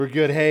We're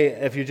good. Hey,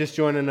 if you're just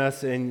joining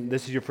us and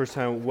this is your first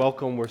time,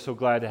 welcome. We're so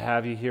glad to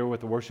have you here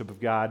with the worship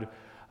of God.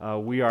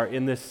 We are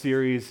in this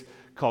series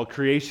called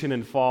Creation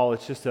and Fall.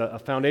 It's just a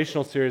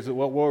foundational series.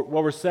 What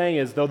we're saying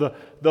is, though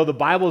the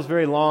Bible is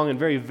very long and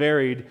very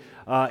varied,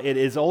 it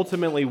is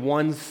ultimately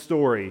one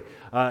story.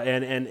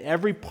 And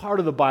every part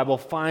of the Bible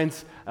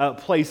finds a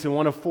place in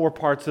one of four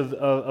parts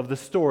of the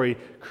story: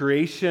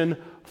 creation,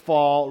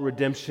 fall,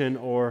 redemption,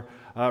 or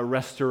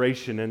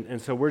restoration.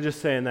 And so we're just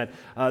saying that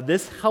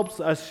this helps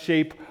us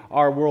shape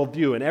our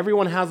worldview. And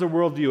everyone has a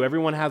worldview.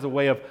 Everyone has a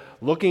way of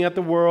looking at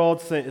the world,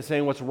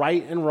 saying what's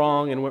right and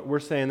wrong. And we're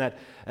saying that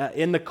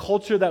in the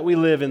culture that we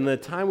live in, the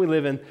time we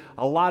live in,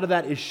 a lot of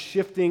that is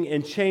shifting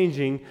and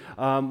changing.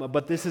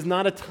 But this is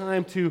not a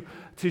time to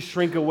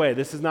shrink away.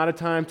 This is not a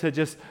time to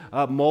just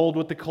mold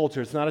with the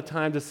culture. It's not a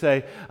time to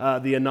say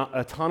the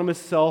autonomous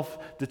self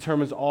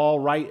determines all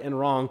right and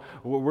wrong.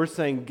 We're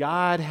saying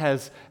God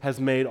has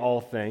made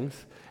all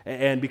things.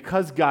 And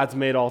because God's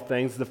made all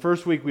things, the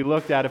first week we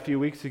looked at a few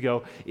weeks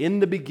ago, in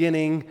the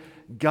beginning,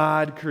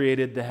 God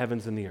created the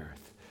heavens and the earth.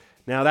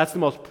 Now, that's the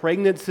most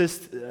pregnant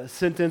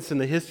sentence in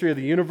the history of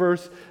the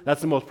universe.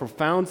 That's the most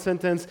profound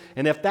sentence.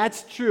 And if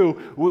that's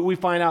true, we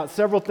find out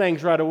several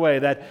things right away.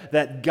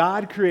 That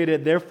God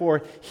created,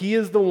 therefore, He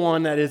is the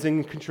one that is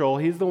in control.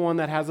 He's the one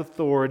that has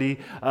authority.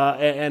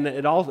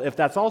 If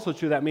that's also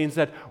true, that means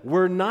that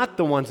we're not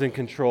the ones in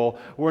control.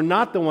 We're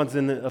not the ones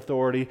in the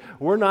authority.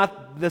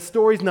 The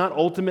story's not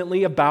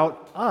ultimately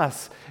about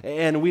us.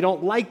 And we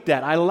don't like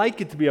that. I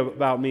like it to be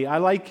about me. I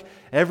like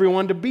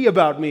everyone to be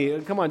about me.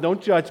 Come on,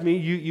 don't judge me.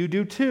 You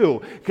do too,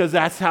 because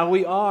that's how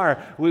we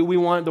are. We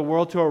want the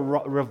world to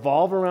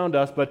revolve around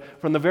us,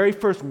 but from the very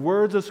first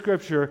words of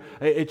Scripture,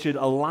 it should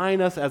align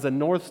us as a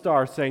North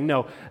Star, saying,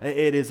 no,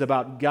 it is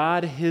about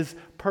God, His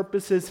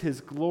purposes, His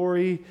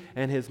glory,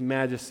 and His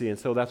majesty. And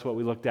so that's what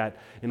we looked at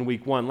in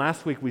week one.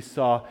 Last week we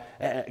saw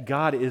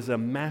God is a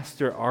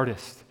master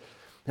artist.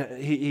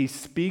 He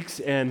speaks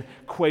and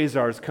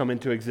quasars come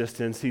into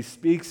existence. He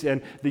speaks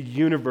and the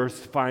universe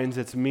finds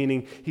its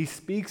meaning. He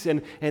speaks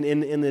and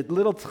in the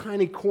little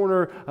tiny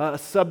corner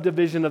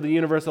subdivision of the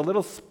universe, a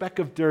little speck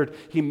of dirt,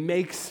 He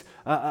makes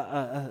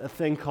a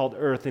thing called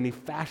earth, and He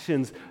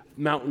fashions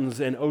mountains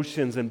and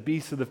oceans and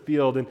beasts of the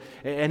field,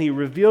 and He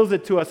reveals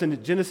it to us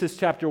in Genesis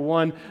chapter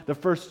 1, the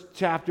first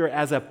chapter,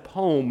 as a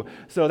poem.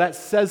 So that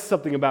says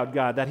something about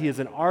God, that He is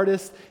an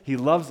artist, He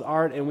loves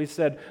art, and we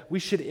said we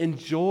should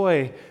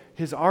enjoy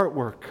His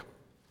artwork.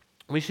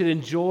 We should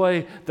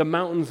enjoy the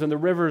mountains and the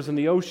rivers and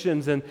the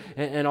oceans and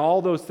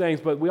all those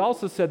things. But we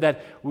also said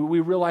that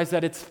we realize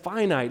that it's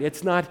finite.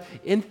 It's not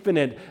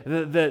infinite.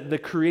 The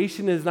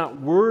creation is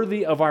not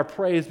worthy of our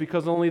praise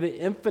because only the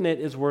infinite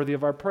is worthy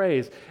of our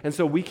praise. And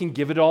so we can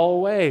give it all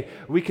away.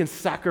 We can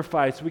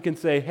sacrifice. We can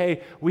say,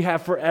 hey, we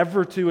have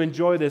forever to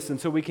enjoy this.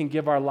 And so we can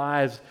give our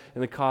lives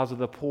in the cause of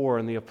the poor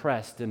and the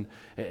oppressed and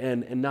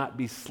not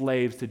be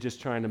slaves to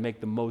just trying to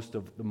make the most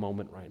of the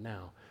moment right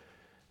now.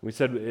 We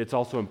said it's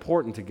also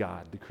important to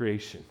God, the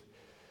creation.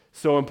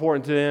 So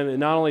important to Him, and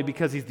not only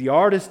because He's the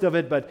artist of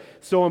it, but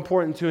so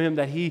important to Him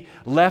that He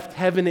left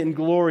heaven in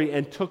glory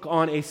and took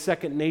on a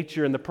second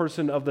nature in the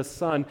person of the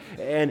Son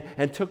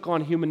and took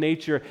on human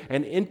nature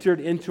and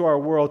entered into our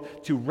world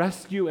to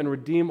rescue and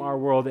redeem our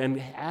world.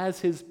 And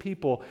as His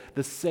people,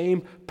 the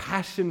same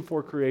passion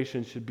for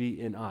creation should be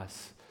in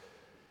us.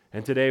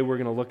 And today we're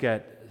going to look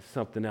at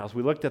something else.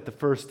 We looked at the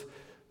first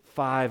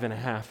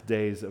 5.5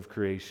 days of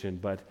creation,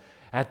 but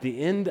at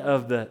the end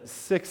of the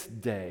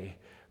sixth day,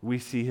 we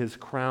see His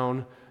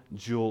crown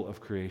jewel of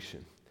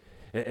creation.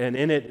 And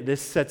in it,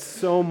 this sets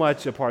so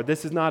much apart.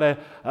 This is not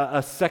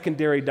a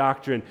secondary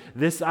doctrine.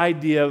 This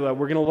idea that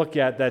we're going to look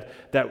at,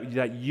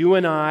 that you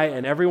and I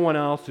and everyone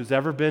else who's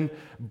ever been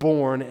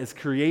born is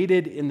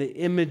created in the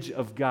image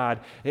of God.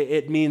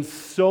 It means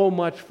so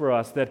much for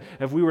us that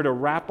if we were to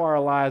wrap our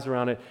lives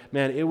around it,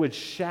 man, it would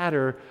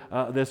shatter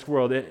this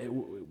world.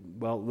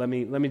 Well, let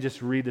me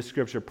just read the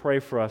scripture, pray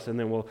for us, and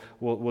then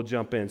we'll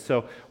jump in.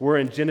 So we're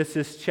in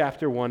Genesis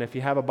chapter 1. If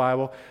you have a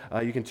Bible,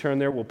 you can turn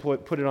there. We'll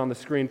put it on the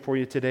screen for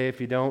you today.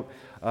 If you don't,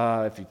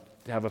 if you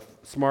have a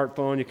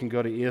smartphone, you can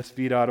go to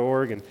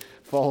esv.org and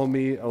follow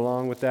me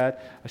along with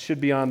that. I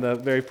should be on the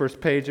very first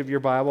page of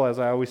your Bible, as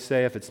I always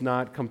say. If it's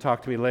not, come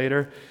talk to me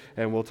later,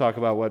 and we'll talk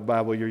about what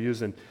Bible you're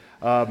using.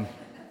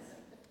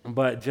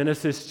 But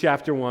Genesis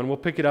chapter 1, we'll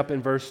pick it up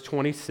in verse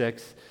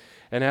 26.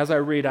 And as I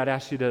read, I'd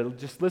ask you to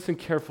just listen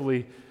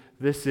carefully.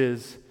 This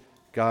is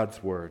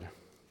God's word. It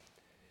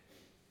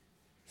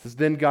says,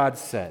 "Then God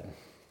said,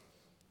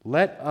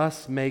 'Let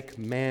us make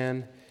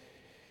man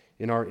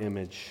in our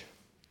image,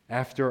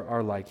 after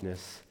our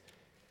likeness,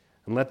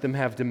 and let them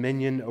have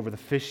dominion over the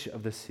fish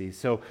of the sea.'"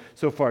 So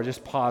far,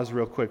 just pause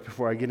real quick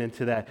before I get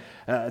into that.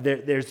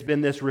 There's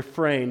been this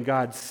refrain.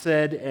 God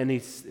said, and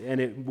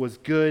it was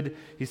good.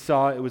 He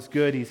saw it was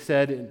good. He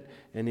said,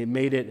 and He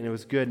made it, and it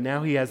was good.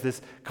 Now He has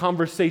this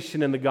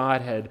conversation in the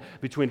Godhead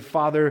between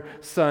Father,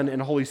 Son,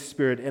 and Holy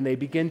Spirit, and they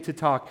begin to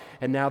talk,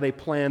 and now they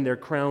plan their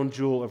crown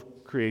jewel of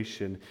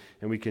creation.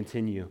 And we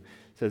continue.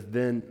 It says,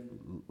 then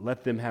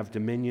let them have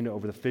dominion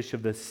over the fish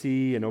of the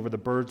sea and over the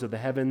birds of the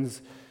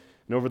heavens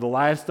and over the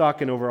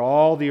livestock and over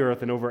all the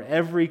earth and over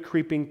every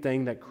creeping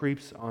thing that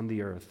creeps on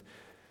the earth.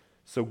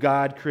 So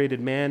God created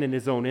man in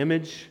his own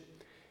image.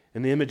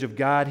 In the image of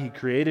God, he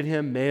created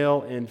him.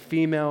 Male and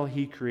female,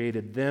 he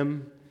created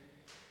them.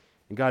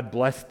 And God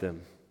blessed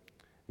them.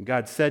 And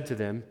God said to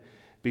them,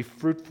 be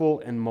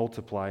fruitful and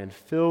multiply and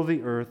fill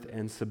the earth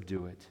and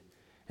subdue it.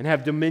 And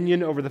have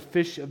dominion over the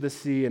fish of the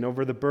sea and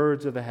over the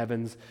birds of the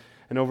heavens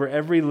and over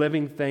every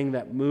living thing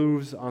that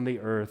moves on the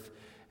earth.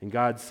 And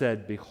God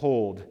said,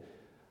 behold,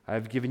 I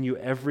have given you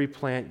every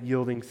plant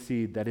yielding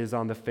seed that is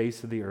on the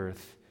face of the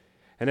earth,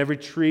 and every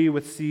tree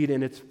with seed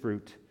in its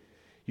fruit.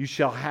 You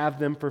shall have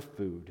them for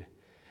food.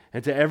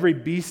 And to every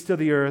beast of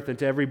the earth, and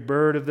to every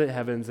bird of the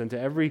heavens, and to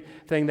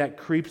everything that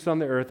creeps on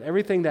the earth,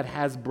 everything that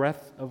has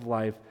breath of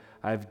life,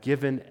 I have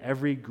given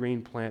every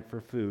green plant for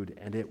food.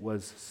 And it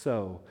was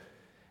so.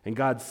 And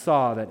God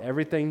saw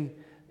everything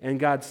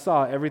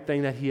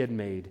that he had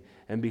made,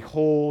 and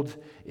behold,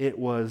 it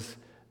was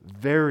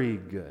very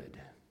good.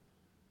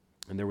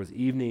 And there was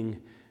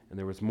evening, and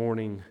there was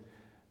morning,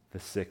 the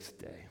sixth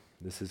day.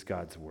 This is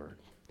God's word.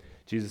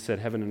 Jesus said,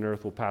 heaven and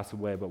earth will pass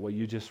away, but what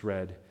you just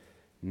read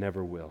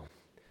never will.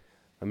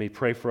 Let me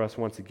pray for us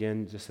once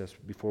again, just as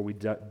before we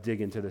dig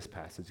into this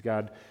passage.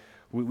 God,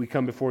 we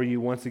come before you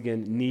once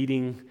again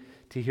needing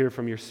to hear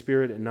from your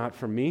Spirit and not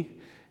from me.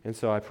 And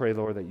so I pray,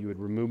 Lord, that you would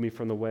remove me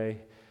from the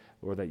way,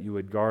 Lord, that you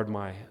would guard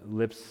my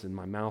lips and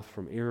my mouth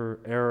from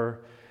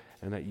error,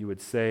 and that you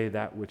would say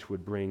that which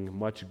would bring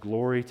much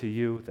glory to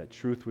you, that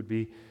truth would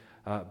be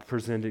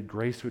presented,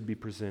 grace would be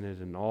presented,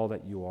 and all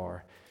that you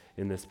are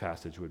in this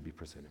passage would be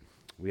presented.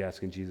 We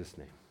ask in Jesus'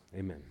 name.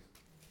 Amen.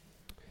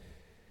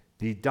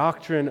 The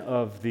doctrine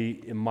of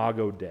the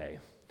Imago Dei.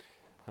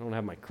 I don't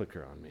have my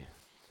clicker on me.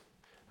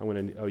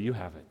 Oh, you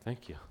have it.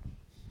 Thank you.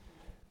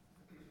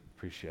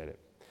 Appreciate it.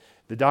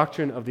 The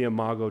doctrine of the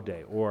Imago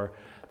Dei, or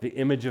the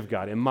image of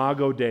God.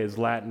 Imago Dei is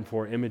Latin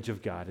for image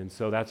of God, and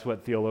so that's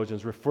what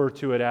theologians refer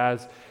to it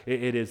as.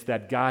 It is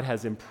that God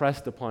has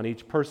impressed upon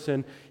each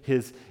person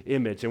his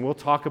image, and we'll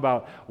talk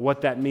about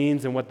what that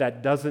means and what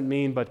that doesn't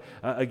mean, but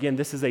again,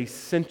 this is a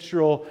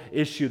central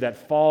issue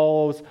that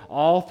falls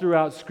all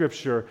throughout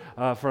Scripture,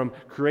 from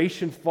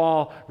creation,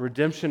 fall,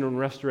 redemption, and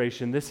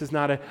restoration. This is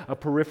not a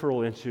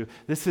peripheral issue.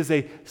 This is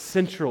a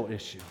central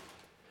issue.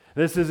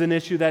 This is an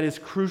issue that is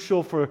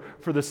crucial for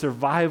the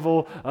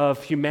survival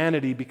of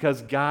humanity,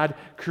 because God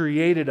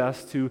created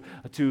us to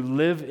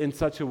live in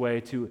such a way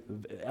to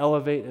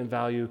elevate and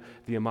value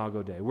the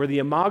Imago Dei. Where the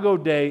Imago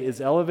Dei is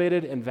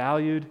elevated and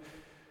valued,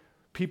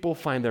 people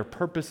find their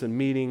purpose and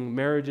meaning,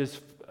 marriages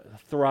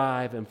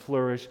thrive and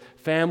flourish,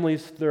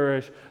 families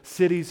flourish,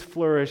 cities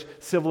flourish,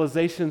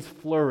 civilizations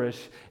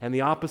flourish, and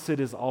the opposite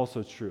is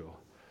also true.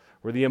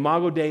 Where the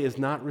Imago Dei is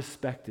not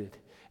respected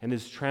and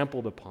is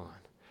trampled upon,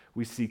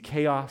 we see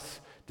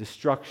chaos,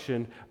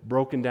 destruction,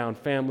 broken down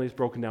families,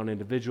 broken down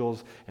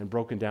individuals, and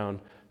broken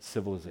down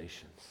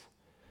civilizations.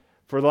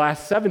 For the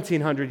last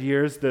 1,700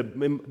 years, the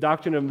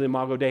doctrine of the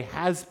Imago Dei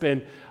has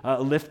been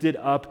lifted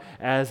up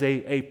as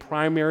a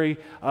primary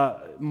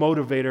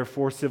motivator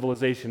for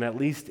civilization, at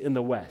least in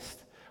the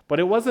West. But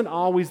it wasn't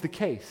always the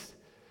case.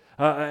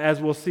 As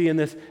we'll see in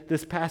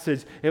this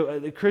passage,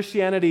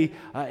 Christianity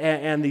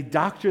and the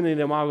doctrine of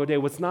the Imago Dei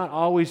was not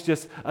always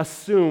just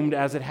assumed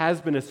as it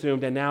has been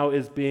assumed and now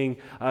is being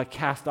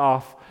cast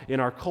off in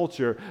our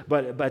culture,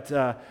 but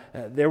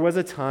there was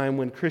a time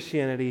when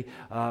Christianity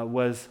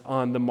was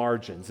on the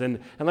margins. And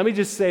let me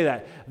just say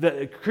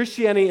that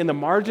Christianity in the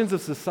margins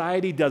of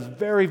society does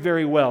very,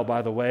 very well,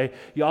 by the way.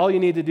 All you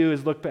need to do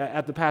is look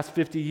at the past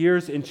 50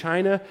 years in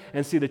China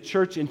and see the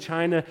church in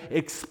China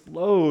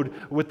explode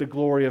with the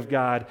glory of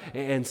God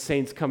and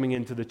saints coming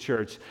into the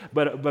church.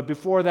 But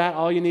before that,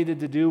 all you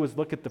needed to do was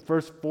look at the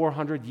first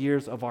 400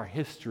 years of our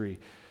history.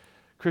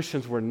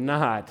 Christians were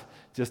not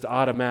just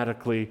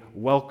automatically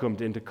welcomed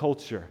into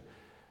culture.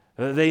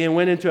 They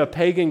went into a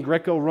pagan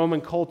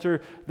Greco-Roman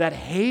culture that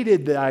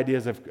hated the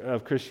ideas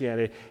of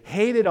Christianity,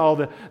 hated all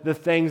the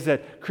things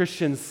that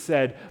Christians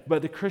said,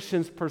 but the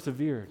Christians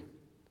persevered.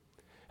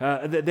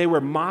 They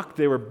were mocked,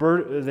 they were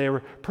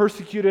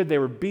persecuted, they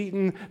were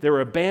beaten, they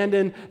were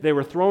abandoned, they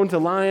were thrown to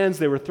lions,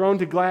 they were thrown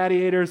to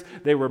gladiators,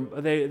 they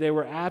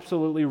were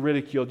absolutely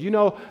ridiculed. You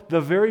know,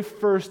 the very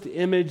first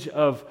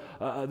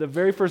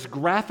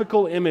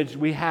graphical image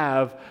we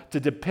have to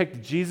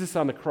depict Jesus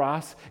on the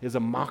cross is a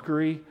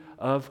mockery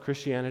of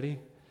Christianity.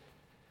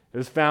 It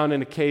was found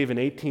in a cave in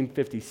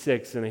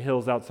 1856 in the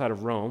hills outside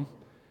of Rome.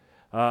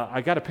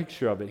 I got a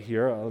picture of it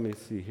here. Let me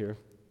see here.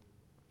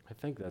 I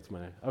think that's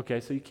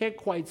okay, so you can't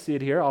quite see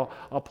it here.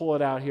 I'll pull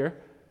it out here.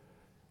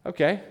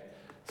 Okay.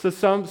 So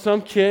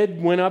some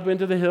kid went up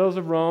into the hills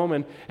of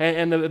Rome,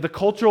 and the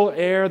cultural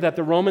air that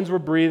the Romans were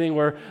breathing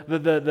were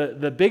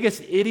the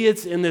biggest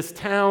idiots in this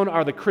town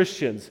are the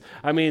Christians.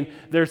 I mean,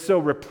 they're so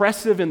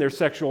repressive in their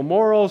sexual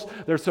morals.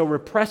 They're so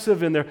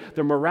repressive in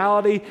their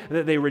morality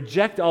that they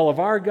reject all of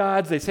our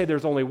gods. They say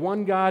there's only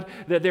one God,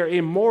 that they're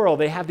immoral.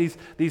 They have these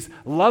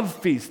love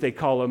feasts, they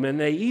call them, and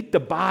they eat the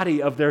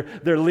body of their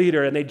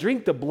leader, and they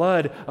drink the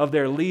blood of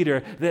their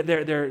leader.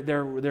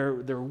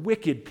 They're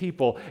wicked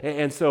people.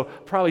 And so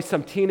probably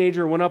some teenager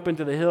went up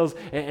into the hills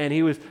and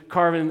he was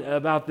carving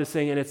about this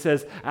thing, and it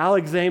says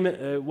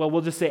we'll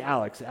just say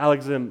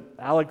Alexamenos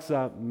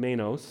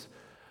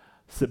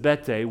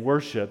Sabete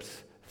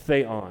worships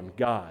Theon,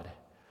 God.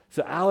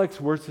 So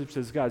Alex worships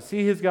his God.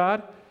 See, his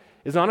God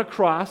is on a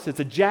cross. It's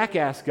a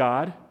jackass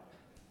God.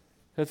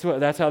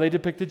 That's how they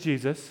depicted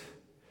Jesus,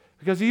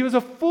 because he was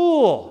a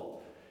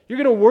fool. You're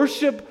going to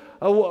worship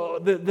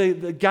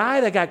the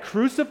guy that got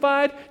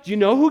crucified. Do you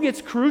know who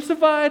gets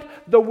crucified?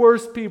 The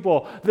worst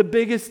people, the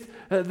biggest,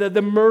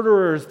 the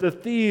murderers, the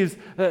thieves.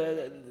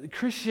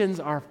 Christians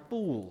are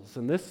fools.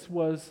 And this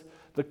was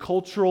the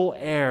cultural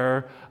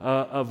air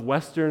of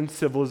Western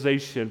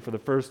civilization for the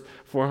first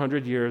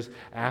 400 years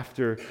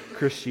after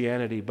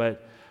Christianity.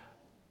 But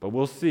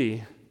we'll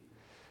see.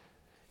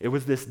 It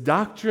was this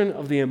doctrine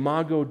of the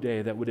Imago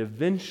Dei that would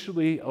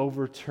eventually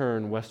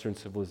overturn Western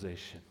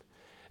civilization,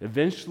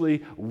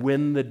 eventually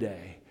win the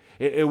day.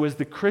 It was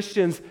the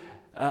Christians'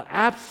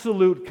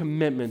 absolute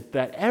commitment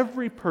that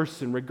every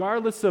person,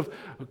 regardless of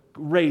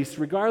race,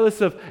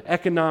 regardless of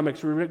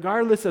economics,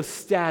 regardless of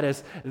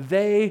status,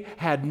 they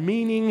had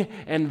meaning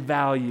and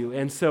value.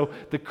 And so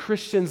the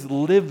Christians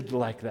lived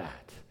like that.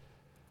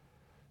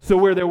 So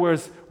where there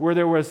was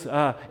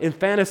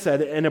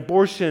infanticide and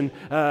abortion,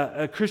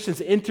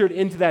 Christians entered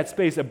into that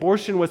space.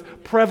 Abortion was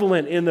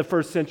prevalent in the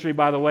first century,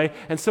 by the way,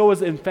 and so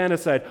was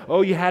infanticide.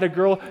 Oh, you had a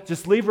girl,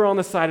 just leave her on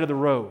the side of the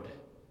road.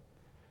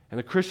 And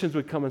the Christians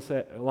would come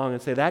along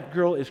and say, that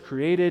girl is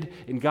created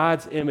in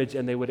God's image,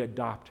 and they would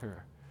adopt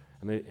her,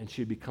 and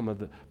she'd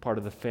become part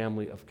of the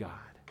family of God.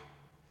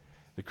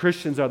 The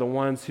Christians are the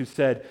ones who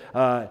said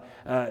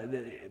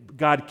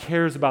God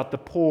cares about the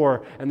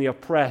poor and the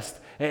oppressed.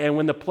 And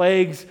when the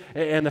plagues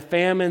and the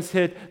famines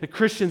hit, the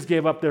Christians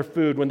gave up their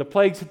food. When the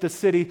plagues hit the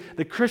city,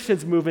 the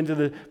Christians moved into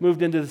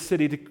the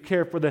city to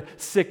care for the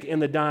sick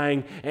and the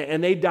dying.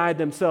 And they died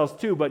themselves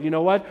too. But you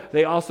know what?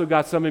 They also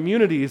got some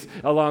immunities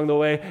along the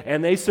way,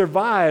 and they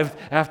survived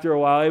after a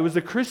while. It was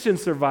the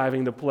Christians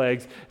surviving the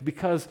plagues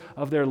because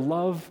of their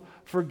love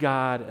for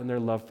God and their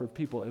love for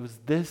people. It was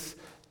this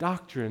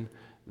doctrine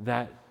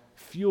that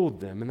fueled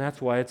them, and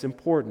that's why it's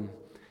important.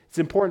 It's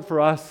important for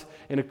us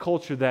in a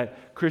culture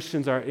that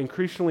Christians are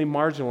increasingly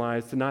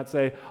marginalized to not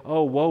say,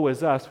 oh, woe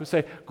is us. We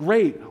say,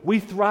 great,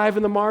 we thrive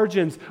in the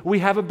margins. We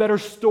have a better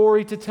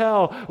story to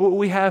tell.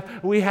 We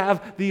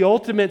have the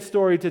ultimate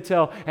story to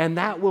tell, and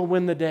that will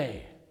win the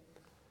day.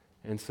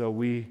 And so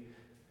we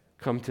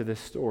come to this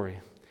story.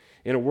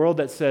 In a world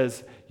that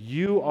says,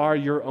 you are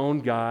your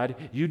own God,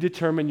 you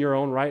determine your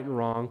own right and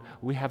wrong,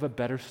 we have a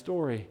better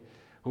story.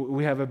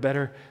 We have a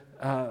better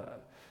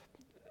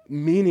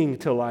meaning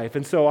to life.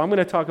 And so I'm going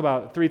to talk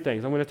about three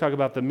things. I'm going to talk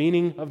about the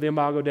meaning of the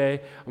Imago Dei.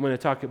 I'm going to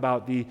talk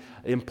about the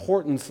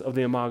importance of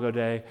the Imago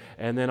Dei,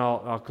 and then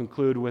I'll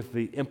conclude with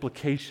the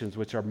implications,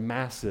 which are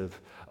massive,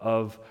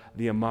 of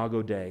the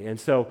Imago Dei. And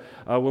so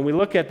when we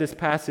look at this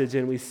passage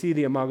and we see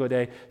the Imago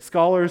Dei,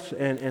 scholars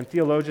and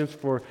theologians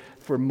for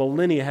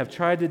millennia have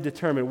tried to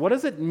determine, what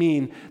does it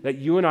mean that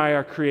you and I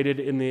are created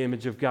in the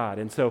image of God?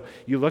 And so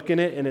you look in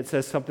it and it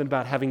says something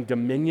about having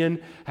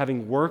dominion,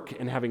 having work,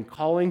 and having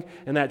calling,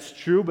 and that's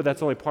true, but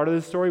that's only part of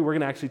the story. We're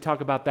going to actually talk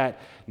about that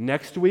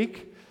next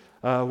week.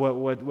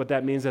 What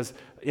that means as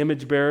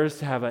image bearers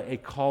to have a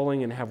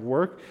calling and have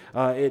work.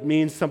 It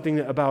means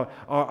something about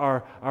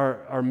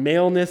our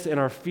maleness and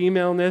our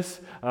femaleness.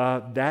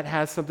 That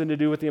has something to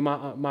do with the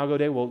Imago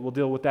Dei. We'll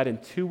deal with that in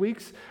 2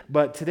 weeks.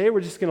 But today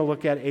we're just going to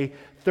look at a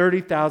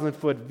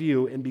 30,000-foot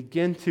view and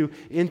begin to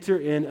enter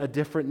in a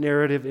different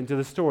narrative into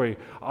the story.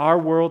 Our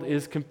world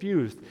is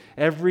confused.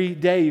 Every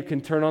day you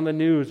can turn on the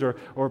news or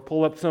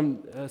pull up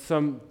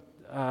some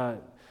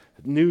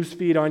news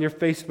feed on your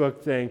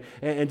Facebook thing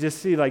and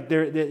just see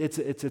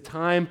it's a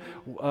time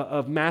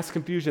of mass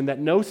confusion that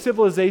no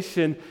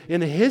civilization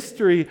in the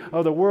history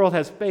of the world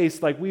has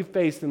faced like we've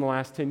faced in the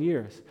last 10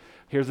 years.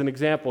 Here's an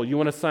example. You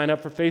want to sign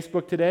up for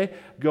Facebook today?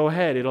 Go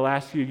ahead. It'll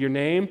ask you your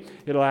name,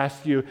 it'll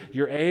ask you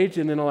your age,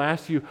 and then it'll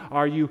ask you,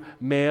 are you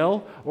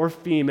male or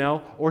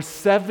female, or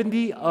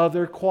 70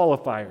 other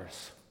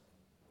qualifiers.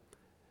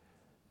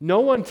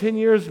 No one 10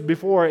 years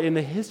before in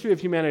the history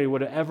of humanity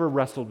would have ever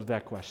wrestled with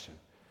that question.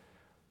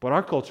 But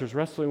our culture is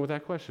wrestling with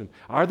that question.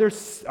 Are there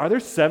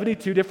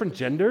 72 different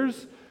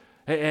genders?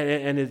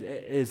 And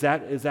is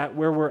that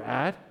where we're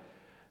at?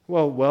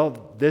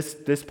 Well,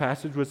 this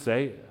passage would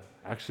say,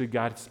 actually,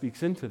 God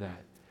speaks into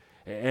that.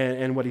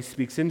 And what he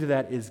speaks into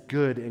that is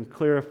good and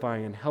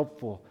clarifying and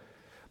helpful.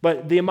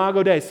 But the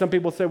Imago Dei, some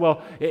people say,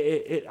 well,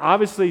 it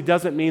obviously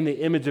doesn't mean the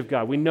image of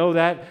God. We know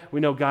that. We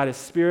know God is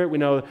spirit. We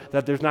know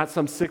that there's not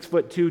some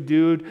 6'2"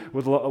 dude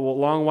with a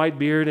long white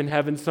beard in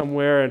heaven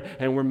somewhere,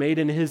 and we're made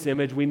in his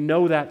image. We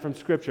know that from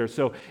Scripture.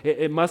 So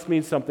it must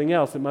mean something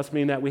else. It must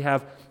mean that we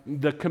have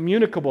the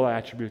communicable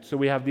attributes. So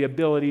we have the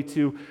ability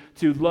to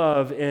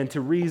love and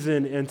to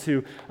reason and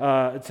to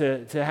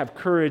have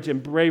courage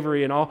and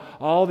bravery and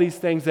all these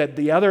things that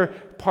the other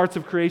parts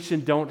of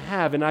creation don't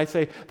have. And I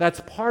say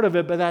that's part of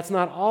it, but that's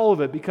not all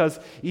of it,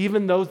 because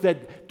even those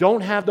that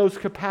don't have those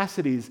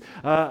capacities,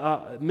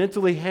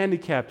 mentally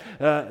handicapped,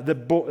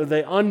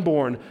 the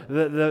unborn,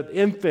 the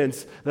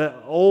infants,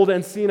 the old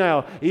and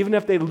senile, even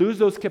if they lose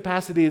those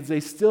capacities, they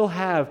still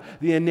have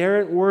the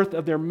inherent worth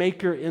of their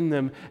Maker in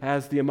them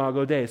as the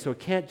Imago Dei. So it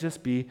can't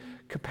just be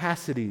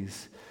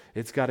capacities.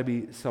 It's got to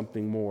be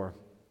something more.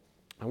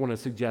 I want to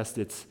suggest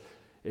it's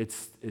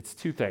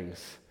two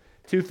things.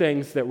 Two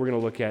things that we're going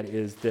to look at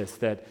is this,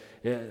 that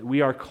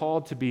we are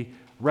called to be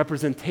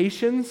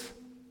representations,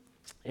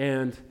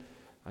 and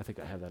I think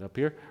I have that up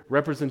here,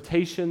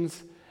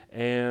 representations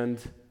and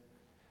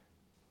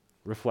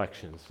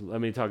reflections. Let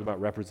me talk about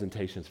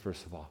representations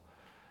first of all.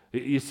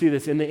 You see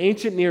this in the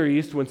ancient Near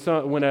East, when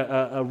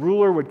a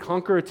ruler would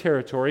conquer a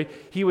territory,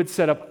 he would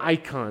set up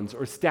icons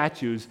or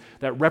statues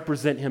that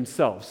represent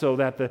himself, so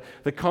that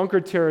the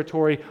conquered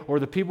territory or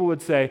the people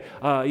would say,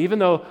 even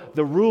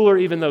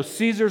though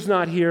Caesar's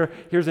not here,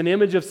 here's an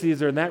image of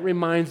Caesar, and that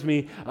reminds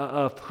me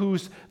of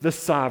who's the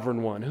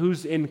sovereign one,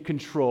 who's in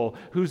control,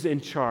 who's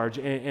in charge.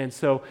 And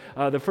so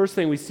the first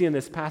thing we see in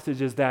this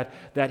passage is that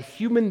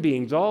human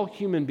beings, all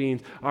human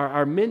beings,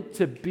 are meant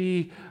to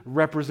be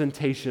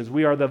representations.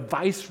 We are the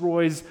viceroys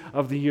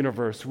of the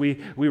universe.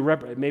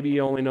 Maybe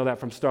you only know that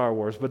from Star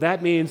Wars, but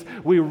that means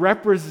we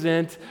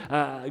represent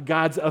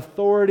God's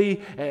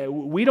authority.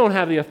 We don't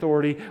have the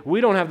authority. We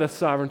don't have the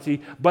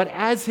sovereignty, but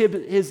as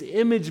his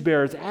image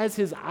bearers, as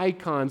his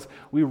icons,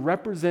 we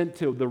represent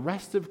to the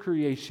rest of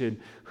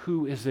creation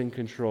who is in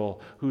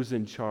control, who's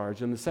in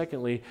charge. And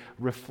secondly,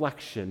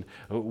 reflection.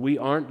 We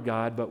aren't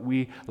God, but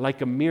we,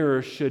 like a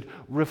mirror, should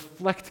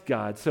reflect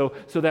God, so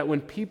that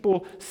when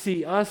people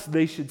see us,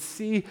 they should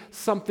see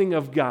something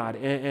of God.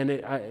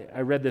 I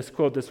read this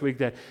quote this week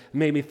that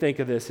made me think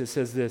of this. It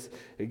says this,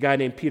 a guy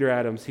named Peter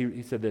Adams,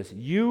 he said this,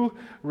 "You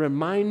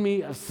remind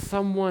me of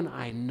someone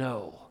I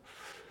know."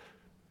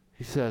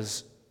 He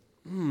says,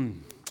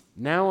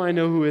 now I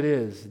know who it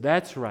is.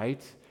 That's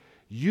right.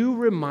 You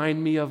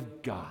remind me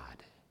of God.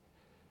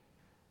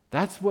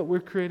 That's what we're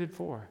created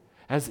for,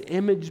 as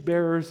image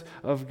bearers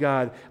of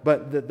God.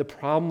 But the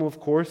problem,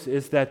 of course,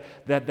 is that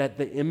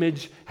the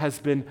image has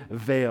been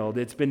veiled.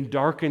 It's been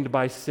darkened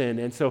by sin.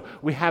 And so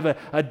we have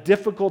a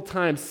difficult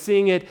time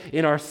seeing it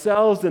in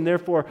ourselves, and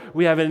therefore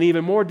we have an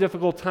even more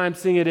difficult time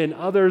seeing it in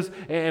others,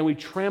 and we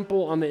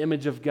trample on the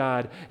image of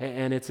God,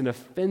 and it's an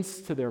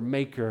offense to their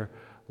Maker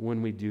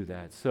when we do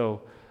that.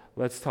 So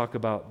let's talk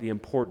about the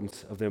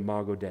importance of the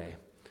Imago Dei.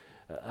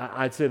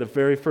 I'd say the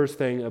very first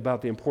thing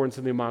about the importance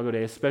of the Imago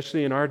Dei,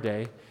 especially in our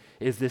day,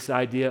 is this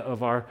idea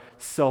of our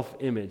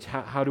self-image.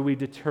 How do we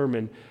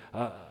determine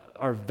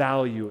our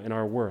value and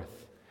our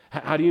worth?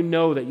 How do you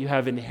know that you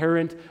have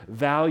inherent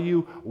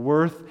value,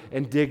 worth,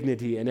 and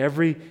dignity? And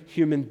every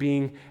human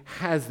being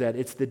has that.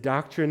 It's the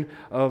doctrine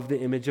of the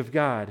image of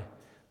God.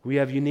 We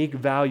have unique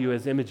value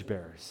as image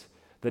bearers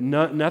that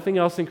nothing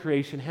else in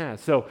creation has.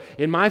 So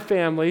in my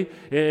family,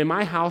 in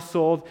my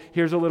household,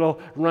 here's a little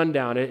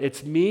rundown.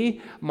 It's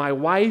me, my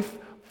wife,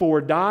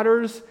 4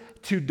 daughters,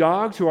 2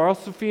 dogs who are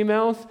also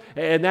females,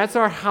 and that's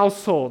our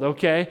household,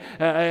 okay?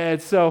 And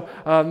so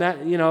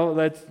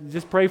let's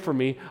just pray for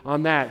me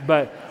on that.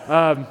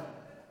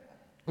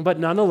 But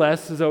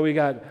nonetheless, so we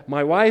got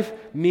my wife,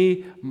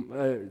 me,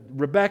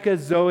 Rebecca,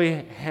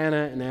 Zoe,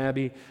 Hannah, and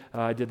Abby.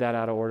 I did that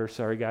out of order.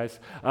 Sorry, guys.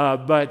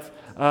 And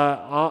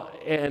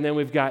then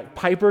we've got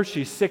Piper.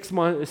 She's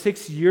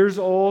 6 years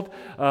old,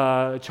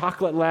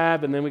 chocolate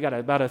lab. And then we got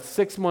about a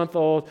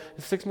 6-month-old.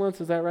 6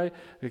 months, is that right?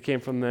 It came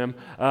from them.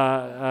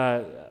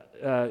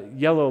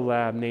 Yellow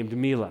lab named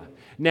Mila.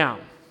 Now,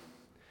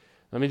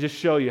 let me just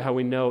show you how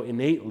we know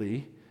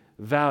innately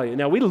value.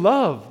 Now, we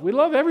love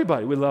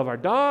everybody. We love our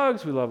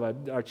dogs. We love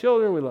our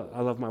children.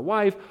 I love my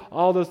wife.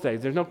 All those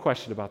things. There's no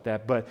question about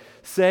that. But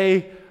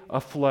say a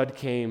flood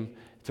came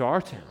to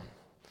our town,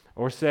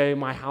 or say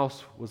my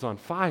house was on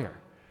fire,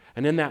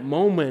 and in that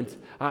moment,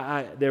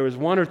 there was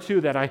 1 or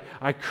 2 that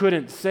I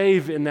couldn't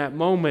save in that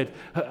moment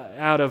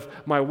out of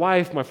my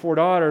wife, my 4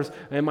 daughters,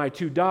 and my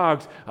 2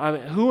 dogs.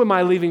 Who am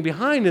I leaving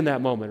behind in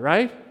that moment,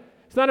 right?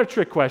 It's not a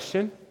trick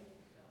question.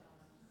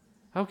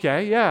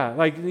 Okay, yeah.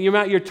 Like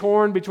you're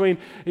torn between,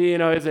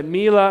 is it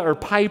Mila or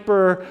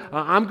Piper?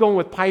 I'm going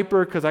with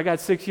Piper because I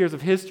got 6 years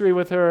of history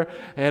with her,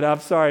 and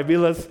I'm sorry,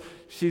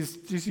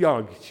 she's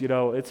young.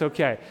 It's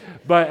okay.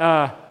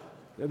 But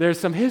there's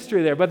some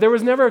history there. But there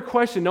was never a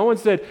question. No one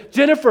said,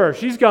 Jennifer,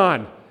 she's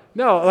gone.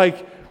 No,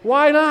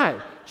 why not?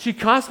 She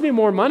cost me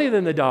more money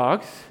than the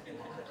dogs.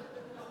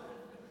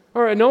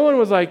 Or no one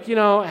was like,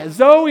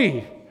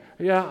 Zoe.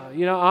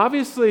 Yeah,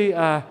 obviously.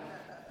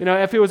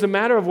 If it was a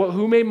matter of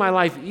who made my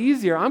life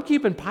easier, I'm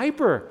keeping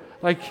Piper.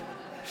 Like,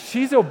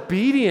 she's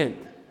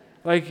obedient.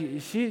 Like,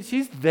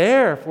 she's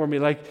there for me.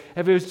 Like,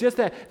 if it was just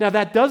that. Now,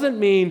 that doesn't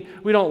mean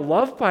we don't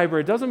love Piper.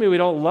 It doesn't mean we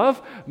don't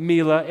love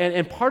Mila.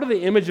 And part of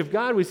the image of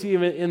God we see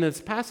in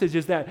this passage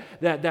is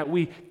that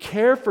we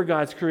care for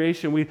God's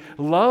creation. We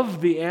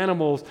love the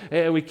animals,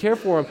 and we care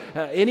for them.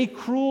 Any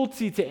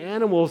cruelty to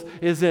animals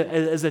is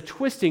a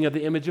twisting of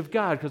the image of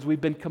God, because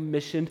we've been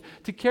commissioned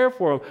to care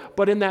for them.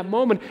 But in that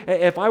moment,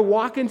 if I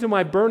walk into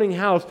my burning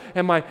house,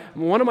 and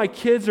one of my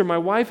kids or my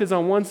wife is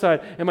on one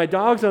side, and my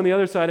dog's on the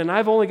other side, and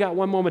I've only got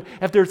one moment,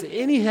 if there's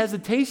any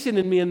hesitation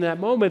in me in that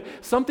moment,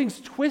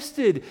 something's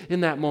twisted in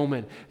that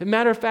moment. As a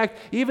matter of fact,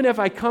 even if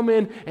I come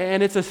in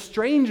and it's a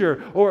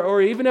stranger,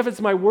 or even if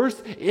it's my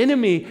worst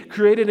enemy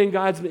created in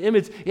God's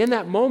image, in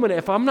that moment,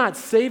 if I'm not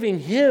saving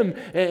him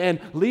and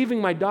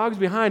leaving my dogs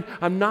behind,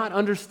 I'm not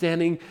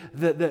understanding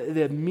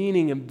the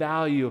meaning and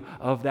value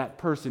of that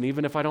person,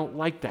 even if I don't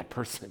like that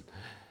person,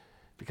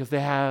 because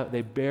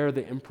they bear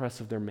the impress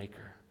of their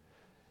Maker.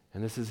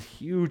 And this is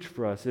huge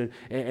for us.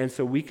 And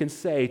so we can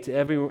say to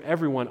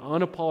everyone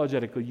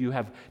unapologetically, you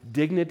have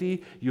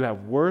dignity, you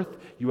have worth,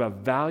 you have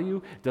value.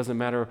 It doesn't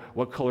matter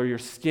what color your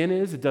skin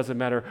is. It doesn't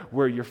matter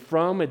where you're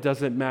from. It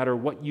doesn't matter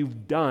what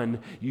you've done.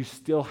 You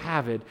still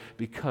have it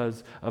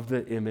because of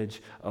the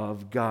image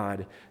of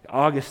God.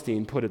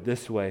 Augustine put it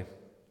this way.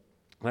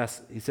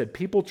 He said,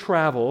 people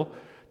travel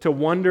to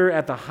wonder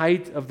at the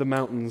height of the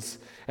mountains,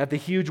 at the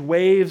huge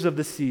waves of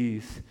the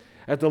seas,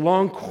 at the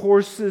long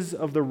courses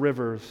of the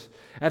rivers,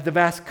 at the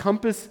vast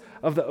compass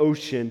of the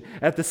ocean,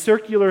 at the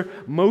circular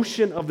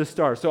motion of the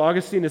stars. So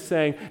Augustine is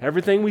saying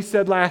everything we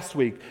said last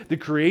week. The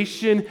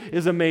creation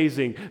is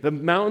amazing. The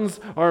mountains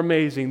are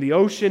amazing. The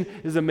ocean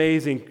is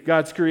amazing.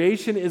 God's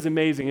creation is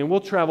amazing. And we'll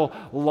travel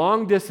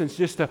long distance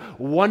just to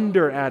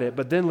wonder at it.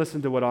 But then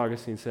listen to what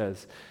Augustine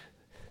says.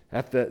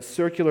 At the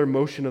circular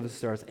motion of the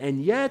stars.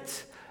 And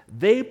yet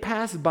they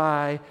pass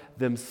by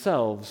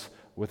themselves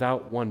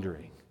without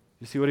wondering.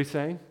 You see what he's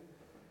saying?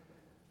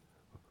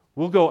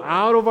 We'll go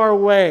out of our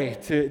way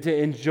to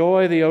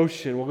enjoy the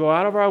ocean. We'll go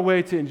out of our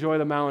way to enjoy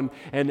the mountain.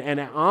 And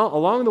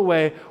along the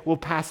way, we'll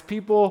pass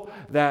people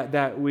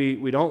that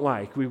we don't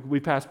like. We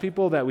pass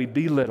people that we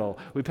belittle.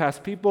 We pass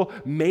people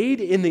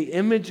made in the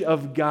image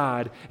of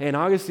God. And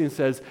Augustine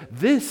says,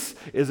 this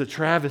is a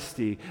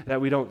travesty that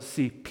we don't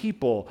see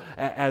people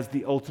as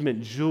the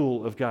ultimate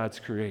jewel of God's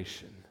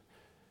creation.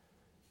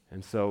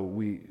 And so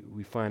we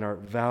find our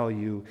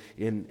value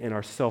in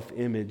our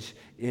self-image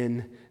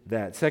in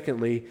that.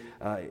 Secondly,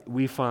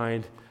 we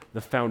find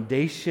the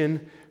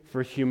foundation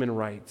for human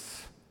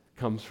rights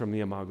comes from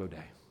the Imago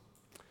Dei.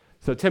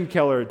 So Tim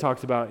Keller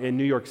talks about in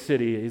New York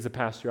City, he's a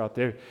pastor out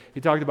there, he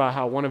talked about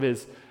how one of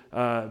his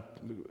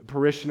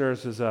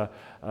parishioners is a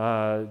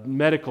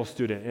medical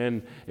student.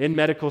 And in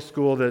medical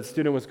school, the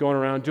student was going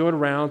around doing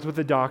rounds with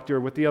the doctor,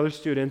 with the other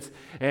students,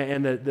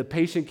 and the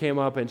patient came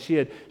up and she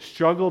had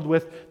struggled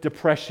with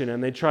depression,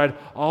 and they tried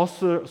all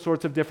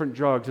sorts of different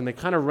drugs, and they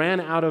kind of ran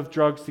out of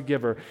drugs to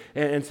give her.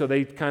 And so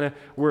they kind of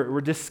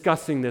were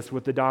discussing this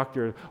with the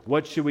doctor.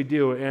 What should we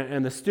do?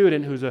 And the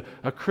student, who's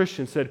a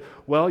Christian, said,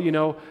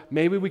 well,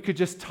 maybe we could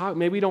just talk.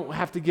 Maybe we don't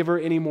have to give her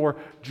any more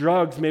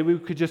drugs. Maybe we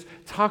could just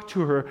talk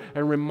to her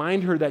and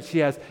remind her that she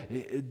has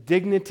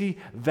dignity,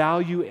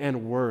 value,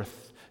 and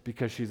worth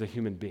because she's a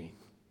human being.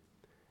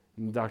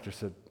 And the doctor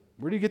said,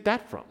 where do you get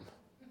that from?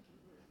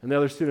 And the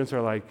other students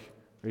are like,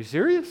 are you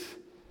serious?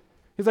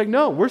 He's like,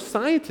 no, we're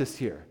scientists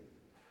here.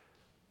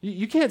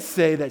 You can't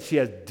say that she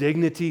has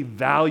dignity,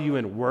 value,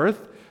 and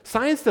worth.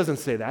 Science doesn't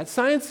say that.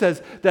 Science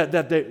says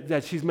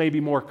that she's maybe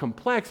more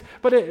complex,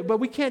 but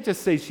we can't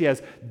just say she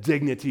has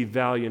dignity,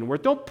 value, and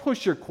worth. Don't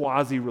push your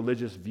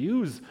quasi-religious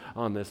views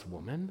on this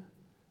woman.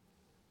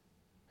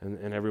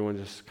 And everyone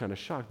just kind of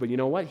shocked. But you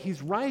know what?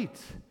 He's right.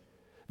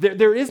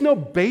 There is no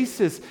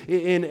basis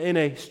in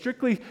a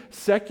strictly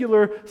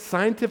secular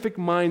scientific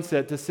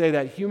mindset to say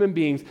that human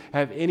beings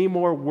have any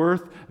more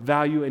worth,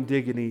 value, and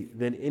dignity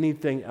than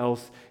anything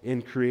else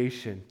in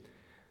creation.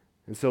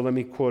 And so let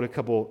me quote a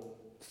couple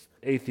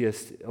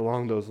atheists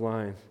along those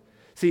lines.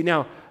 See,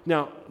 now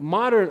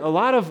a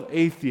lot of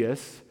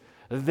atheists,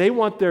 they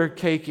want their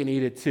cake and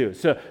eat it too.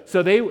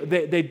 So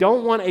they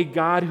don't want a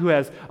God who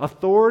has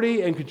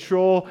authority and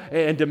control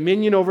and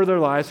dominion over their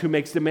lives, who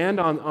makes demand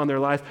on their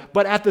lives.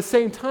 But at the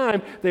same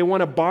time, they want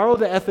to borrow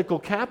the ethical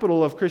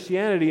capital of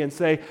Christianity and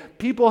say,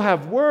 people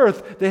have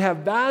worth, they have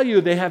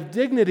value, they have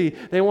dignity.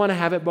 They want to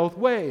have it both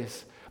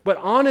ways. But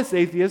honest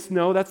atheists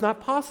know that's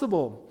not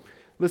possible.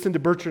 Listen to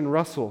Bertrand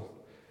Russell,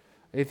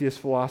 atheist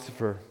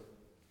philosopher.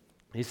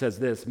 He says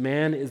this: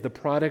 man is the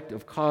product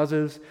of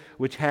causes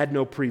which had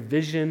no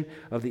prevision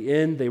of the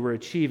end they were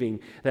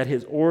achieving, that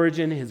his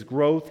origin, his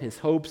growth, his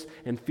hopes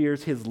and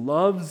fears, his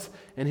loves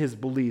and his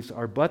beliefs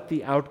are but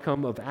the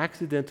outcome of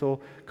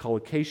accidental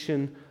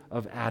collocation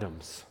of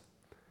atoms.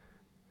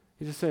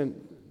 He's just saying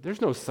there's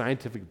no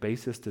scientific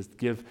basis to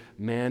give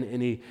man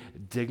any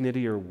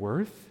dignity or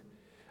worth.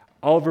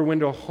 Oliver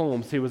Wendell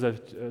Holmes, he was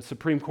a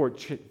Supreme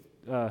Court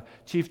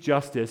Chief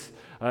Justice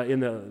in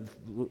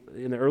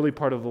the early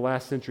part of the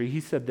last century. He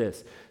said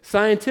this: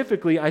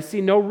 "Scientifically, I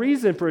see no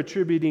reason for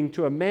attributing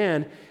to a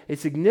man a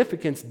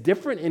significance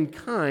different in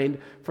kind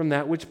from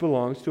that which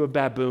belongs to a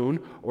baboon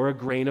or a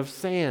grain of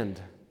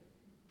sand.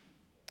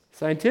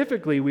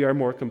 Scientifically, we are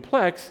more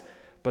complex,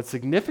 but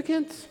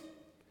significance?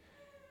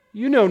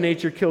 You know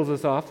nature kills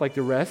us off like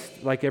the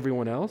rest, like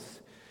everyone else."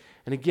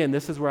 And again,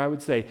 this is where I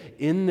would say,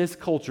 in this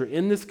culture,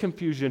 in this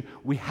confusion,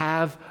 we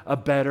have a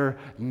better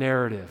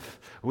narrative.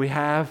 We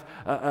have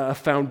a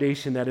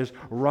foundation that is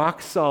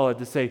rock solid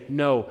to say,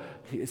 no,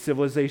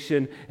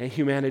 civilization and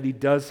humanity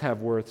does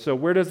have worth. So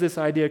where does this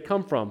idea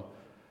come from?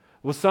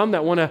 Well, some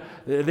that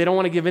they don't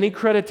want to give any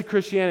credit to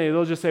Christianity.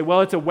 They'll just say,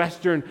 well, it's a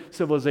Western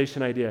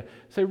civilization idea.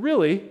 Say,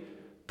 really?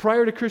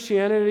 Prior to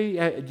Christianity,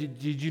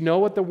 did you know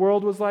what the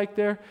world was like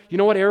there? You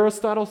know what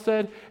Aristotle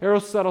said?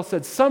 Aristotle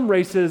said some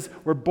races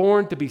were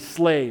born to be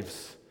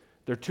slaves.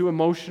 They're too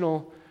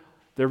emotional.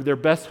 Their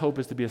best hope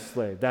is to be a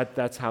slave.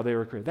 That's how they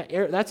were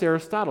created. That's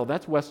Aristotle.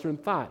 That's Western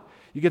thought.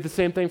 You get the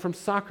same thing from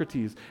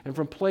Socrates and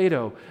from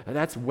Plato. And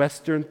that's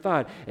Western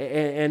thought.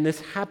 And this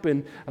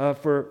happened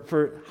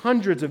for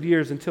hundreds of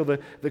years until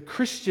the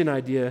Christian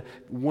idea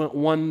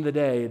won the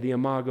day, the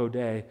Imago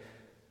Dei.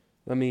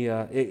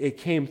 It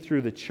came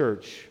through the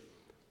church.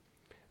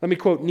 Let me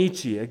quote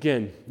Nietzsche.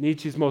 Again,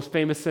 Nietzsche's most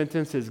famous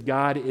sentence is,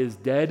 "God is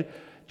dead."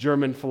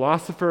 German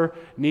philosopher.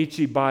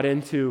 Nietzsche bought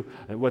into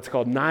what's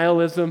called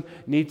nihilism.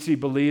 Nietzsche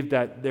believed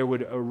that there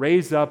would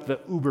raise up the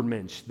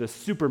Übermensch, the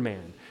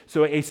Superman.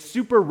 So a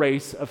super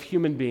race of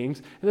human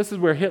beings, and this is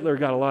where Hitler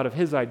got a lot of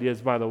his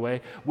ideas, by the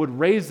way, would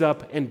raise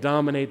up and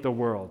dominate the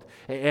world.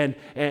 And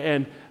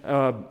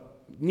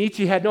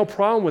Nietzsche had no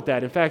problem with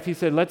that. In fact, he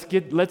said, let's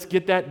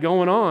get that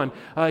going on.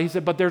 He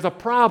said, but there's a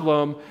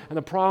problem, and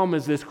the problem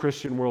is this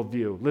Christian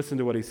worldview. Listen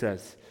to what he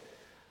says.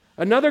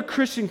 Another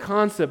Christian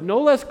concept,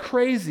 no less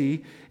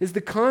crazy, is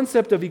the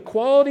concept of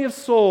equality of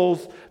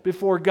souls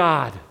before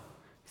God.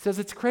 He says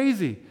it's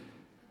crazy,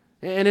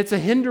 and it's a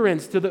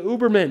hindrance to the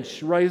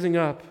Übermensch rising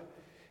up.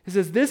 He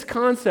says this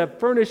concept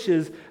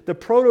furnishes the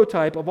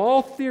prototype of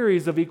all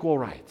theories of equal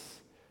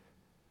rights.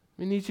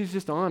 I mean, Nietzsche's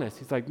just honest.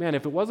 He's like, man,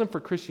 if it wasn't for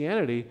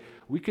Christianity,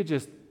 we could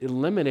just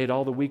eliminate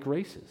all the weak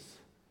races.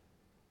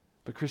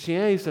 But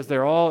Christianity says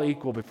they're all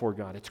equal before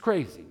God. It's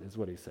crazy, is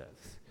what he says.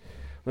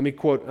 Let me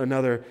quote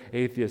another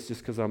atheist,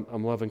 just because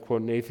I'm loving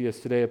quoting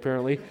atheists today,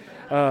 apparently.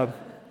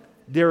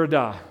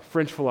 Derrida,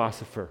 French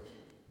philosopher.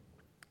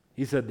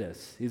 He said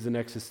this. He's an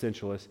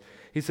existentialist.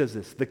 He says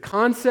this: the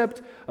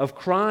concept of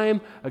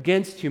crime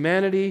against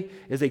humanity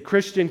is a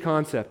Christian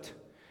concept.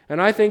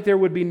 And I think there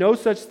would be no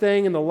such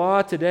thing in the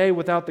law today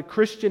without the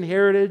Christian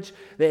heritage,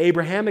 the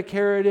Abrahamic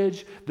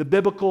heritage, the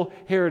biblical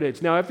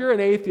heritage. Now, if you're an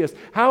atheist,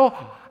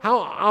 how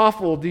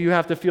awful do you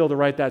have to feel to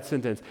write that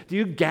sentence? Do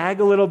you gag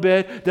a little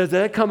bit? Does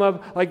that come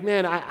up like,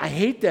 man, I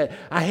hate that.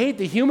 I hate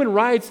the human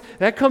rights.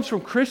 That comes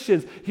from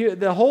Christians.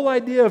 The whole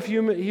idea of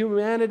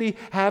humanity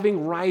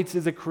having rights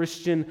is a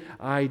Christian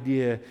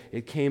idea.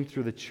 It came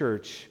through the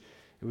church.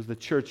 It was the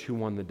church who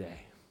won the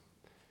day.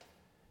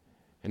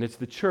 And it's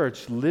the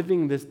church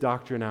living this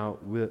doctrine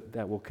out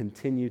that will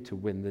continue to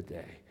win the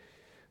day.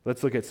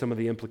 Let's look at some of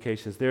the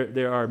implications.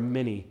 There are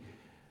many,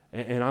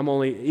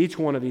 and each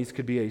one of these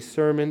could be a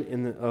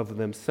sermon of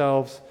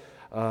themselves,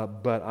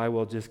 but I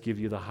will just give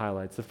you the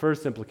highlights. The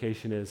first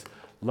implication is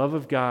love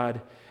of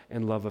God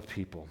and love of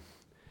people.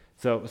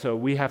 So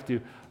we have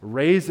to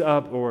raise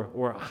up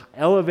or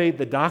elevate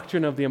the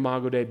doctrine of the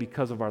Imago Dei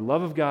because of our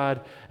love of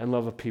God and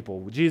love of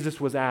people.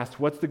 Jesus was asked,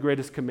 what's the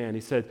greatest command?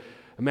 He said,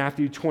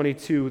 Matthew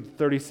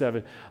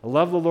 22:37,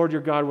 love the Lord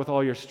your God with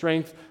all your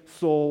strength,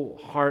 soul,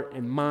 heart,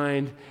 and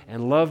mind,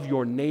 and love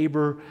your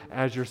neighbor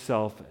as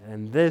yourself.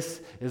 And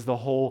this is the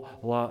whole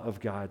law of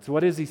God. So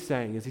what is he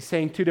saying? Is he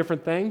saying two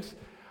different things?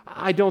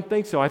 I don't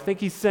think so. I think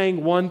he's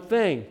saying one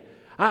thing.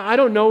 I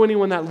don't know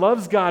anyone that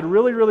loves God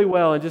really, really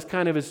well and just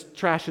kind of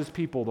trashes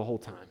people the whole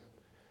time.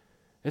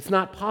 It's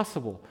not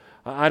possible.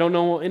 I don't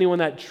know anyone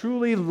that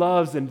truly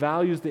loves and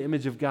values the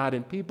image of God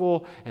in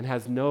people and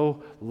has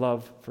no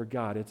love for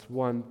God. It's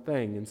one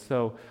thing. And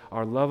so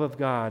our love of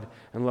God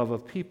and love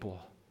of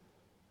people.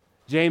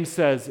 James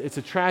says it's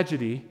a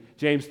tragedy,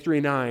 James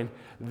 3:9,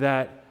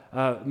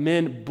 that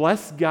men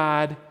bless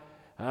God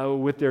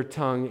with their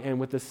tongue, and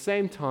with the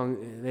same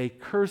tongue they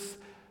curse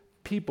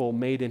people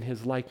made in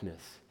his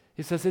likeness.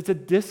 He says it's a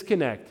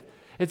disconnect.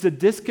 It's a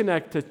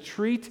disconnect to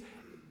treat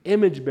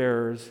image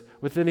bearers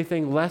with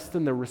anything less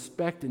than the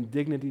respect and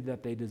dignity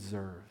that they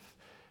deserve,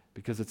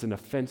 because it's an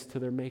offense to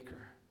their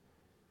Maker.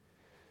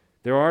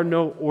 There are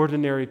no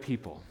ordinary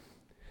people.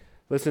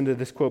 Listen to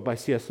this quote by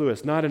C.S.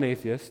 Lewis, not an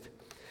atheist,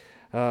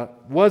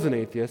 was an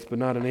atheist, but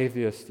not an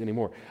atheist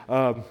anymore.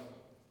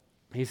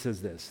 He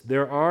says this: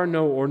 there are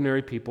no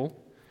ordinary people.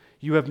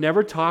 You have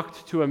never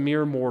talked to a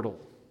mere mortal.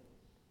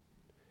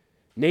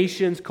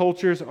 Nations,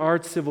 cultures,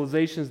 arts,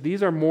 civilizations,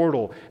 these are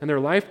mortal, and their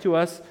life to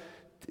us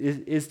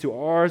is to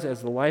ours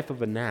as the life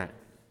of a gnat.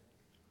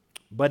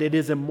 But it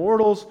is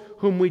immortals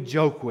whom we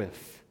joke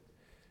with,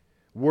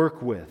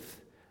 work with,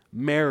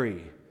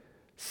 marry,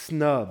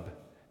 snub,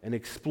 and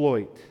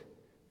exploit,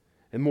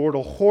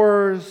 immortal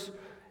horrors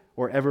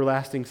or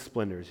everlasting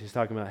splendors. He's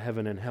talking about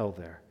heaven and hell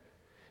there.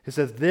 He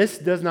says, this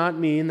does not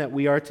mean that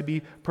we are to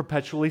be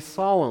perpetually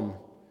solemn.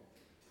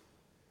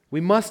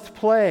 We must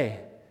play,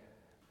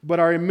 but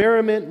our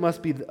merriment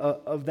must be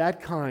of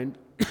that kind,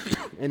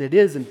 and it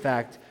is, in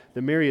fact,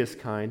 the merriest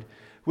kind,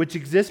 which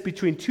exists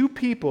between two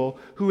people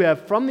who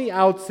have from the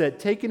outset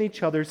taken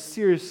each other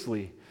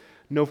seriously.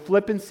 No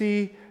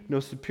flippancy, no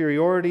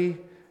superiority,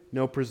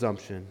 no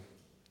presumption.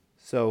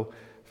 So,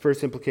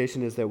 first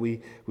implication is that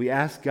we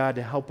ask God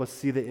to help us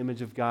see the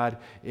image of God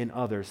in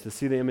others, to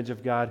see the image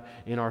of God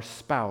in our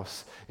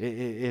spouse,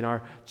 in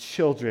our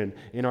children,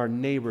 in our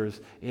neighbors,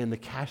 in the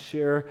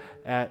cashier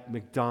at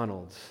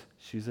McDonald's.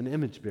 She's an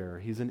image bearer.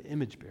 He's an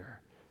image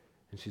bearer.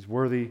 And she's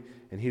worthy,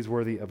 and he's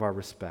worthy of our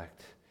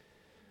respect.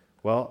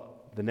 Well,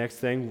 the next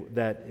thing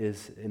that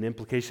is an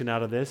implication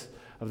out of this,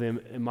 of the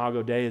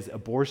Imago Dei, is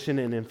abortion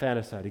and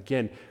infanticide.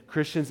 Again,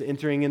 Christians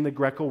entering in the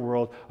Greco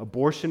world,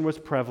 abortion was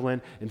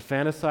prevalent,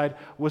 infanticide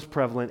was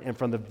prevalent, and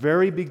from the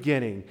very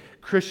beginning,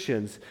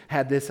 Christians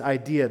had this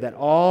idea that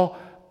all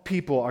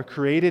people are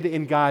created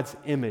in God's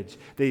image.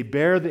 They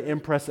bear the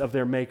impress of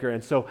their Maker,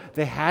 and so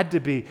they had to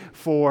be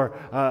for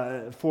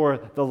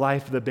the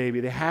life of the baby.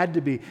 They had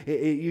to be.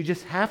 You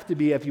just have to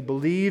be if you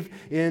believe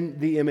in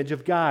the image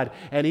of God.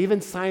 And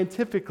even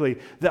scientifically,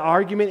 the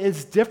argument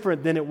is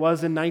different than it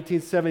was in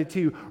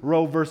 1972,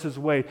 Roe versus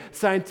Wade.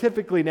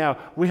 Scientifically now,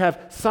 we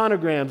have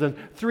sonograms and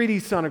 3D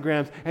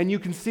sonograms, and you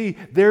can see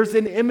there's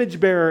an image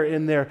bearer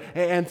in there.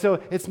 And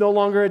so it's no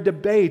longer a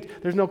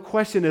debate. There's no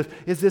question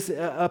is this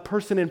a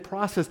person in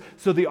process?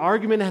 So the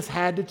argument has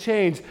had to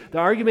change. The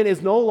argument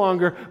is no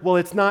longer, well,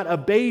 it's not a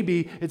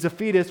baby, it's a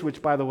fetus, which,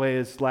 by the way,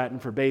 is Latin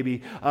for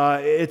baby.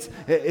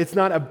 It's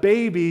not a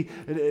baby,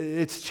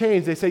 it's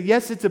changed. They say,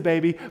 yes, it's a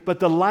baby,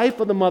 but the life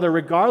of the mother,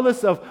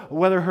 regardless of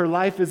whether her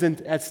life is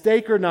at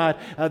stake or not,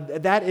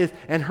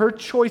 and her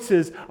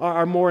choices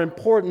are more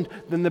important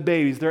than the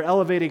baby's. They're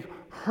elevating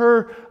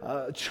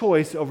her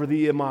choice over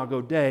the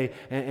Imago Dei,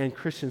 and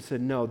Christians said,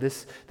 no,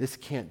 this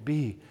can't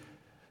be.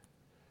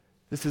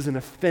 This is an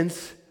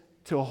offense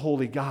to a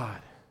holy God.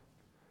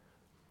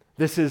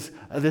 This is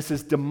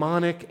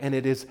demonic, and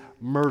it is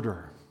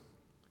murder.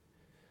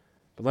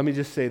 But let me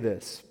just say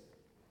this.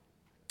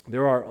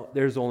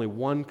 There's only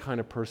one kind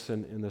of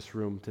person in this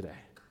room today.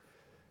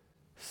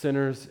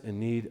 Sinners in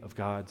need of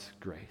God's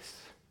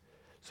grace.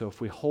 So if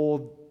we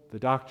hold the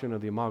doctrine of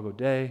the Imago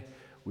Dei,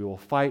 we will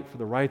fight for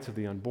the rights of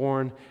the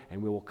unborn,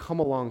 and we will come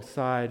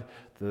alongside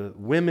the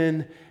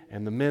women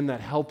and the men that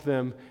help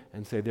them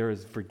and say there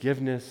is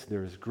forgiveness,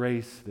 there is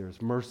grace, there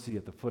is mercy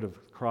at the foot of the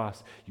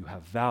cross. You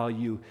have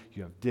value,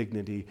 you have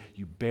dignity,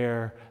 you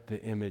bear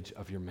the image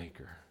of your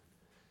Maker.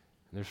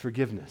 And there's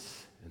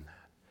forgiveness in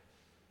that.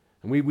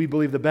 And we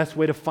believe the best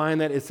way to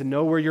find that is to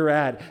know where you're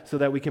at so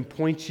that we can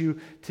point you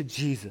to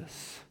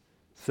Jesus.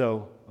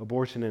 So,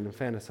 abortion and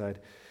infanticide.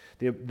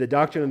 The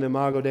doctrine of the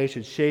Imago Dei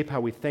should shape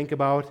how we think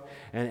about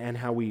and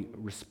how we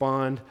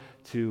respond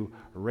to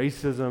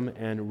racism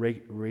and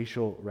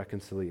racial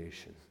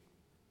reconciliation.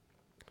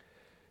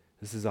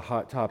 This is a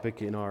hot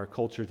topic in our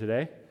culture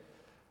today.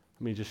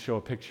 Let me just show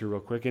a picture real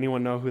quick.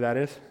 Anyone know who that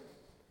is?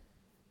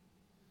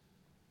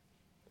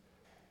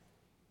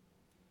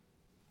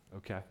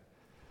 Okay.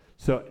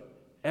 So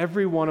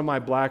every one of my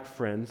black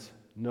friends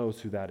knows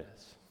who that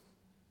is.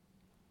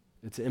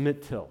 It's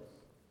Emmett Till.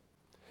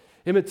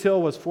 Emmett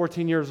Till was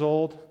 14 years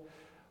old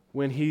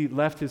when he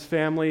left his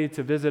family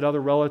to visit other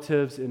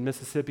relatives in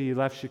Mississippi. He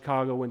left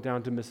Chicago, went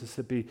down to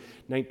Mississippi,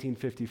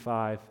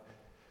 1955,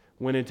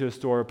 went into a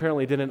store,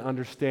 apparently didn't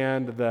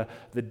understand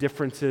the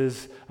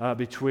differences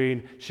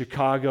between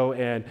Chicago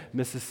and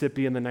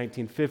Mississippi in the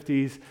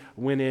 1950s,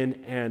 went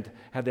in and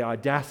had the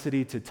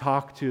audacity to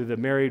talk to the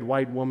married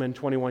white woman,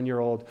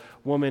 21-year-old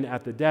woman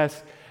at the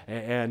desk,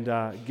 and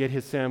get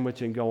his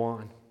sandwich and go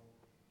on.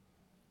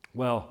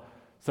 Well,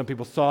 some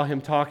people saw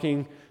him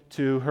talking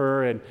to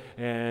her,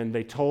 and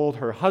they told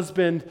her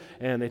husband,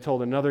 and they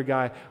told another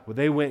guy. Well,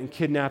 they went and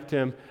kidnapped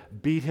him,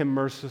 beat him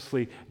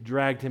mercilessly,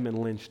 dragged him, and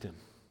lynched him.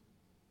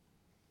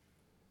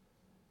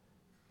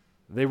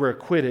 They were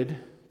acquitted,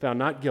 found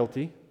not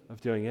guilty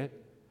of doing it.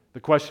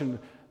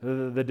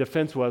 The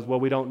defense was, well,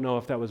 we don't know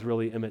if that was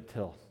really Emmett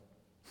Till.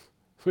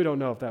 We don't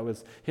know if that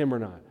was him or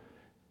not.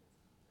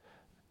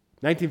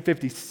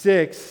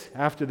 1956,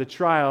 after the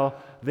trial,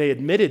 they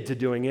admitted to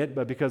doing it,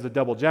 but because of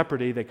double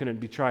jeopardy, they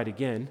couldn't be tried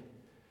again.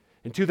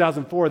 In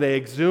 2004, they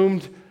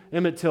exhumed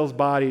Emmett Till's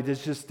body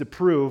just to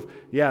prove,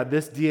 yeah,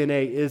 this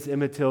DNA is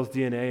Emmett Till's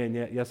DNA,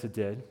 and yes, it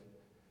did.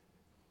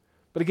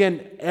 But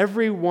again,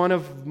 every one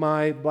of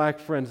my black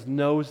friends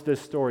knows this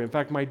story. In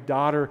fact, my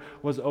daughter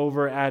was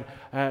over at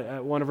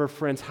one of her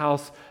friends'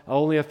 house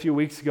only a few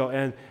weeks ago,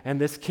 and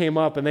this came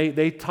up, and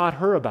they taught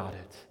her about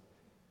it.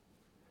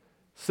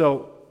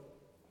 So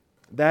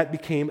that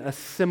became a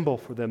symbol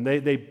for them.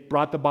 They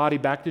brought the body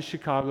back to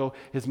Chicago.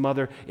 His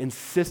mother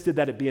insisted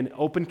that it be an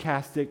open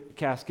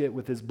casket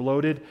with his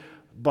bloated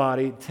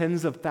body.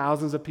 Tens of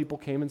thousands of people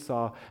came and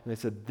saw, and they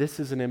said, this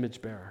is an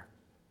image bearer.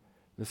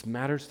 This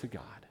matters to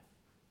God.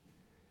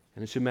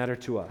 and it should matter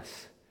to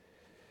us.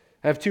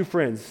 I have two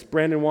friends,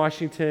 Brandon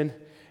Washington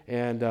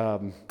and,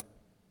 I'm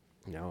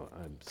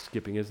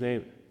skipping his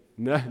name.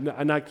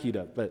 Not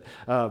Keita, but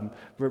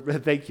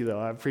thank you, though.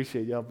 I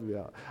appreciate you helping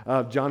me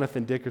out.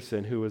 Jonathan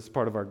Dickerson, who was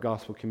part of our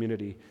gospel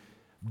community.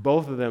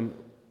 Both of them,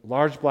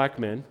 large black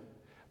men,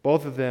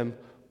 both of them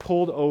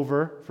pulled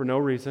over for no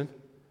reason.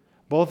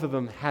 Both of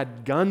them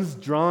had guns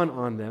drawn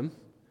on them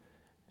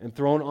and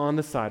thrown on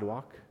the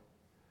sidewalk.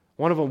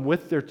 One of them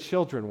with their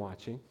children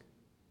watching.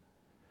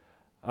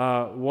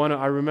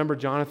 I remember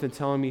Jonathan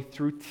telling me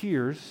through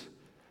tears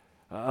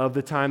of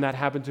the time that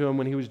happened to him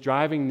when he was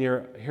driving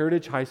near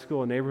Heritage High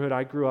School, a neighborhood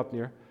I grew up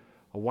near,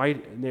 a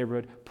white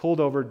neighborhood, pulled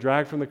over,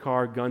 dragged from the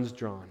car, guns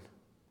drawn.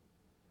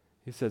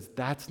 He says,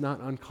 that's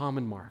not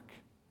uncommon, Mark.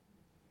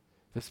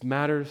 This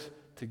matters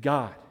to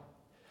God.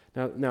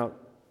 Now,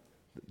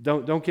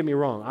 don't get me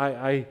wrong.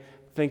 I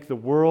think the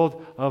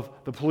world of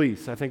the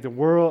police. I think the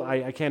world,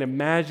 I can't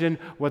imagine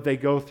what they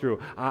go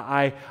through.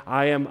 I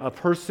am a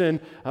person,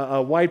 a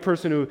white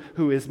person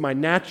who is, my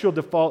natural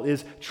default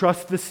is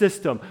trust the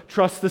system,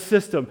 trust the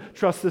system,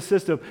 trust the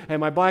system. And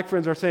my black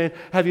friends are saying,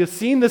 have you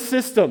seen the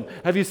system?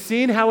 Have you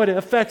seen how it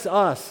affects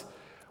us?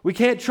 We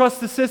can't trust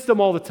the system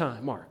all the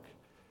time, Mark.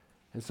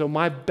 And so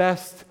my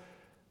best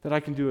that I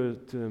can do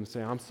to them is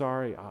say, I'm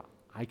sorry,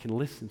 I can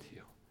listen to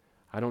you.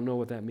 I don't know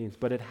what that means,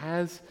 but it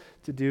has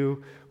to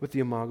do with the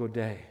Imago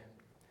Dei.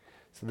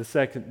 So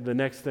the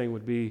next thing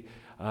would be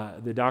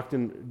the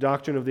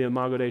doctrine of the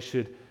Imago Dei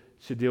should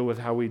deal with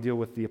how we deal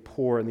with the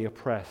poor and the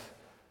oppressed,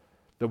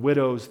 the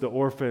widows, the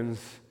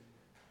orphans,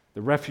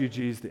 the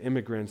refugees, the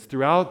immigrants.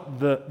 Throughout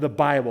the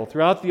Bible,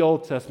 throughout the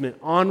Old Testament,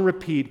 on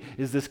repeat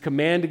is this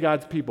command to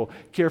God's people: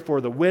 care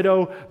for the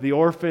widow, the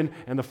orphan,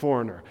 and the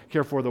foreigner.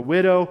 Care for the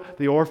widow,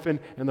 the orphan,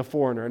 and the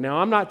foreigner. Now,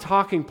 I'm not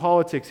talking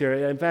politics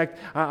here. In fact,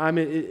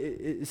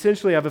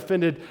 essentially I've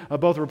offended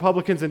both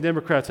Republicans and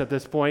Democrats at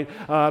this point,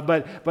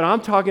 but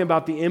I'm talking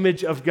about the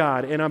image of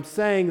God, and I'm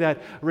saying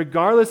that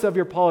regardless of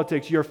your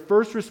politics, your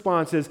first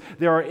response is,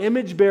 there are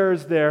image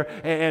bearers there,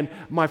 and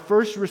my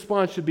first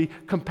response should be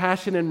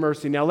compassion and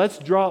mercy. Now, let's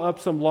draw up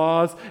some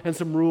laws and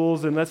some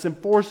rules and let's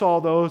enforce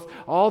all those.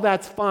 All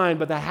that's fine,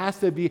 but that has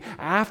to be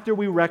after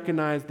we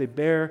recognize they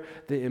bear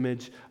the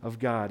image of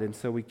God. And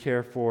so we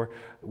care for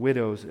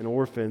widows and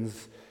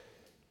orphans.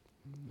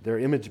 They're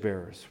image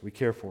bearers. We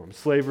care for them.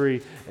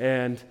 Slavery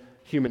and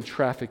human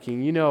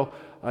trafficking. You know,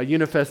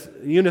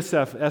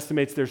 UNICEF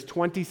estimates there's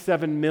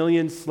 27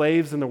 million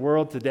slaves in the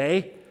world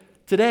today.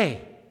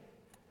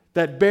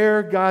 That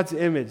bear God's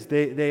image.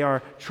 They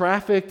are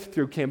trafficked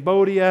through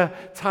Cambodia,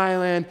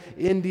 Thailand,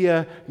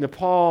 India,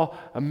 Nepal,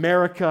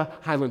 America,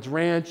 Highlands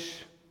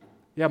Ranch.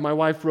 Yeah, my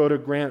wife wrote a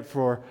grant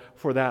for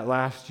that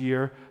last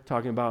year,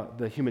 talking about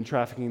the human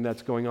trafficking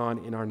that's going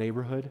on in our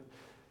neighborhood.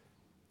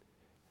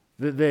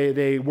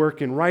 They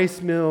work in rice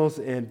mills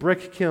and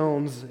brick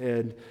kilns,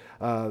 and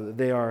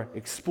they are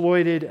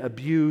exploited,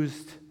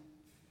 abused,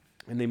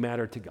 and they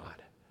matter to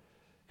God,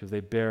 because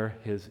they bear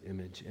His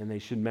image, and they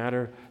should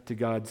matter to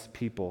God's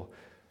people.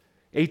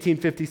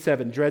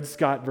 1857, Dred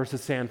Scott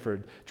versus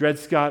Sanford. Dred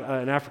Scott,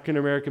 an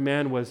African-American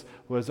man,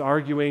 was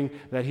arguing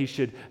that he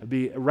should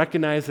be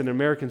recognized as an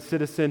American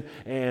citizen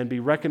and be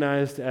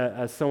recognized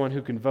as someone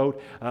who can vote.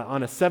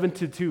 On a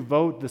 7-2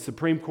 vote, the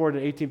Supreme Court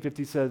in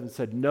 1857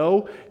 said,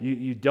 no,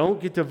 you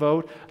don't get to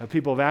vote.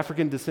 People of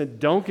African descent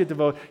don't get to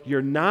vote.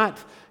 You're not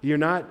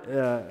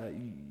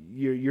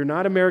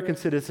American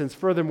citizens.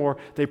 Furthermore,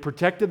 they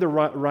protected the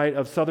right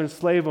of Southern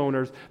slave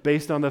owners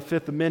based on the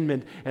Fifth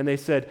Amendment, and they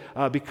said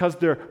because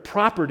they're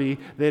property,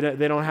 they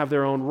don't have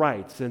their own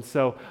rights. And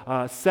so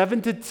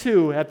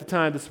 7-2 at the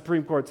time, the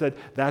Supreme Court said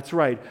that's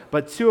right,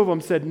 but 2 of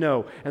them said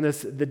no. And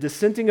the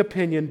dissenting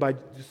opinion by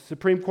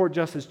Supreme Court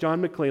Justice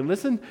John McLean,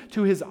 listen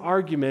to his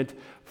argument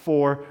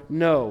for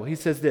no. He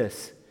says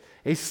this: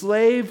 a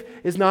slave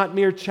is not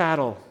mere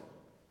chattel.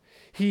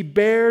 He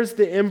bears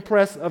the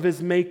impress of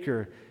his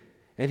maker,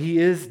 and he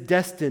is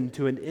destined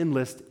to an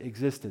endless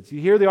existence. You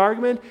hear the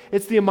argument?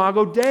 It's the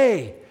Imago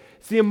Dei.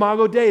 It's the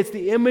Imago Dei. It's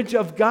the image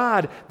of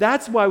God.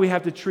 That's why we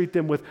have to treat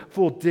them with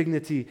full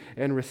dignity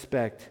and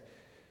respect.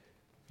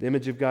 The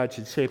image of God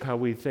should shape how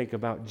we think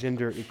about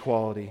gender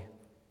equality.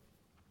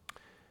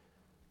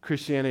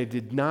 Christianity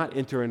did not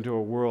enter into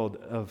a world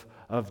of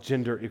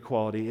gender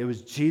equality. It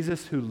was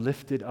Jesus who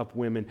lifted up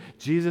women.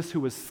 Jesus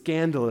who was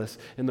scandalous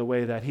in the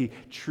way that he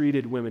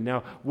treated women.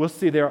 Now, we'll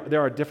see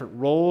there are different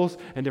roles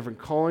and different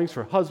callings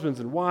for husbands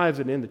and wives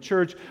and in the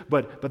church,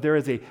 but there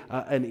is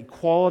an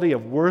equality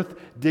of worth,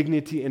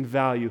 dignity, and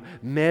value.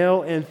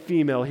 Male and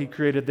female, he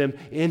created them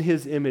in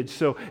his image.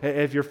 So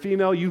if you're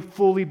female, you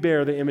fully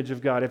bear the image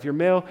of God. If you're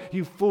male,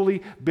 you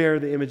fully bear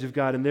the image of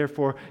God, and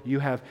therefore you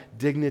have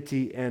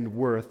dignity and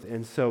worth.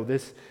 And so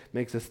this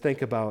makes us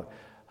think about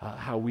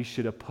how we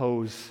should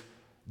oppose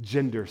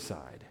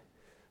gendercide.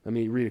 Let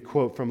me read a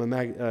quote from an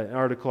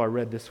article I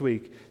read this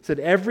week. It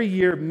said, every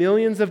year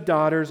millions of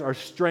daughters are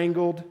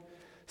strangled,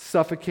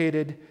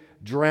 suffocated,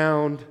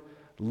 drowned,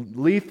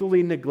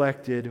 lethally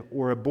neglected,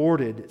 or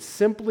aborted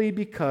simply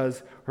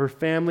because her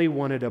family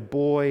wanted a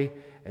boy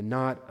and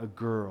not a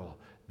girl.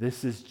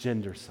 This is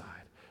gendercide.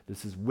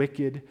 This is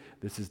wicked.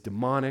 This is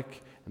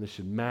demonic. And this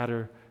should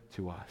matter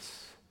to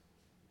us.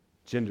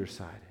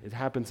 Gendercide. It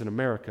happens in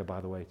America,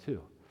 by the way,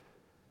 too.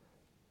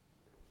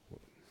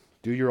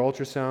 Do your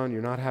ultrasound.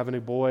 You're not having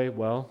a boy.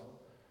 Well,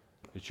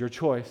 it's your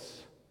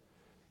choice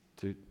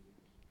to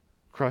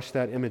crush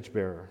that image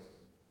bearer.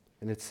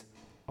 And it's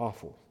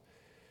awful.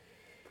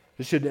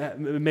 This should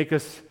make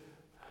us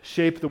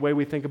shape the way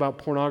we think about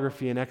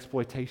pornography and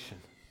exploitation.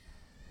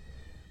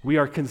 We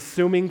are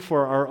consuming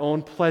for our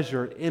own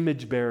pleasure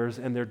image bearers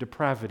and their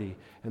depravity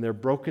and their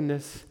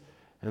brokenness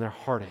and their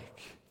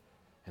heartache.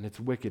 And it's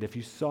wicked. If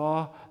you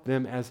saw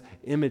them as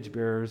image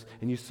bearers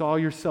and you saw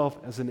yourself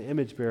as an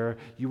image bearer,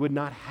 you would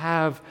not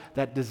have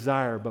that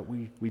desire, but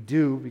we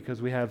do because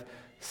we have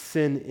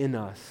sin in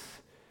us.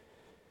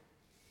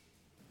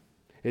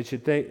 It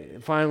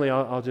should finally,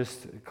 I'll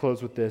just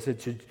close with this.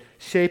 It should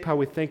shape how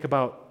we think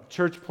about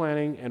church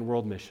planning and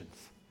world missions.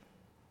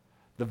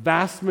 The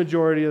vast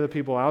majority of the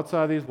people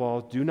outside these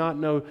walls do not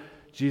know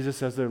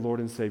Jesus as their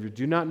Lord and Savior,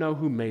 do not know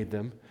who made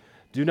them,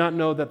 do not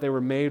know that they were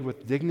made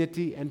with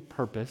dignity and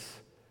purpose.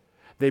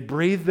 They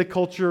breathe the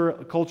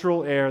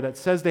cultural air that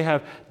says they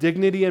have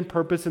dignity and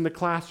purpose in the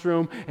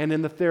classroom and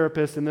in the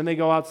therapist, and then they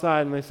go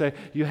outside and they say,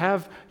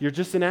 you're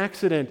just an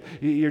accident.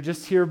 You're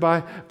just here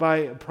by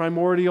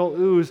primordial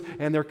ooze,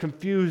 and they're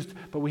confused,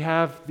 but we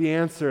have the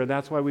answer, and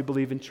that's why we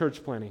believe in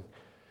church planning.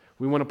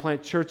 We want to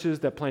plant churches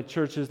that plant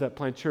churches that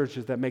plant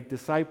churches that make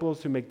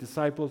disciples who make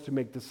disciples who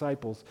make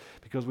disciples,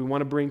 because we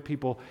want to bring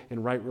people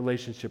in right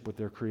relationship with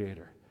their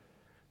Creator.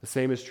 The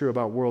same is true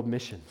about world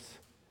missions.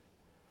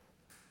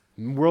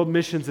 World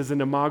missions is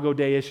an Imago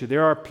Dei issue.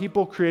 There are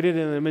people created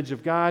in the image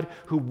of God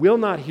who will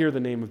not hear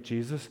the name of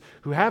Jesus,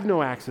 who have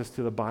no access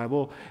to the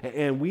Bible,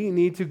 and we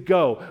need to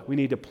go. We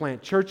need to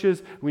plant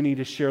churches. We need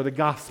to share the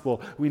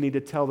gospel. We need to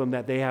tell them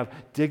that they have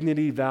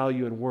dignity,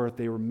 value, and worth.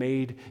 They were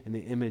made in the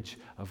image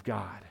of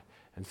God.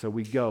 And so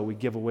we go. We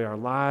give away our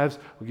lives.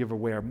 We give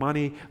away our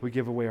money. We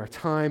give away our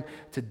time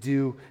to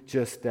do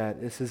just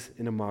that. This is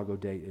an Imago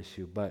Dei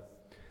issue.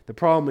 But the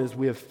problem is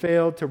we have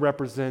failed to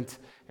represent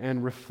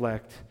and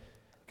reflect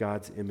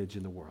God's image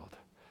in the world.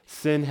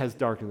 Sin has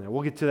darkened that.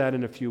 We'll get to that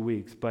in a few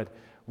weeks, but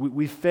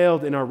we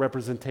failed in our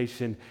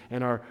representation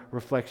and our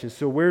reflection.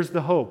 So where's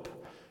the hope?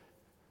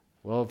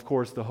 Well, of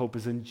course, the hope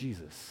is in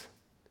Jesus.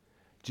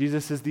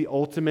 Jesus is the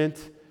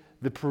ultimate,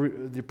 the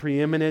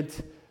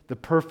preeminent, the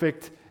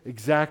perfect,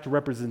 exact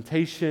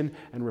representation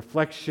and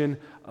reflection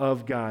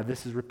of God.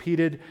 This is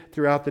repeated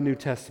throughout the New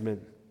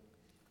Testament.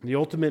 The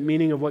ultimate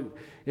meaning of what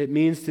it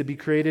means to be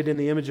created in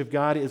the image of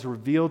God is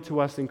revealed to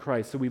us in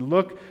Christ. So we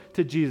look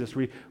to Jesus.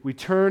 We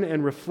turn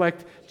and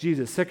reflect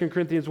Jesus. 2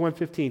 Corinthians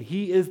 1:15,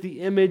 He is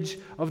the image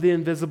of the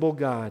invisible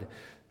God.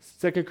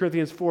 2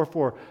 Corinthians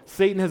 4:4,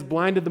 Satan has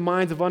blinded the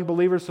minds of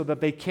unbelievers so that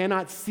they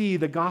cannot see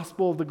the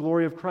gospel of the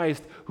glory of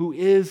Christ, who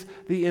is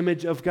the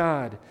image of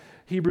God.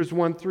 Hebrews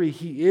 1:3,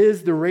 He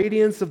is the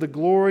radiance of the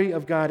glory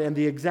of God and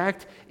the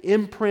exact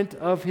imprint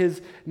of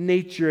His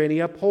nature, and He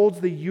upholds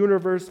the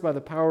universe by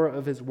the power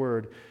of His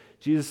word.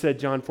 Jesus said,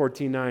 John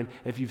 14:9,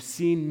 if you've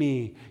seen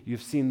me,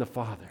 you've seen the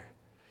Father.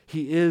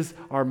 He is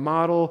our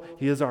model.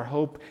 He is our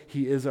hope.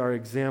 He is our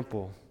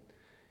example.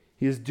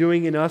 He is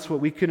doing in us what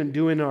we couldn't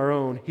do in our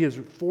own. He is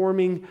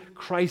forming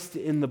Christ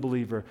in the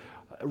believer.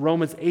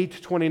 Romans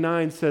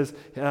 8:29 says,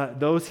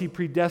 those He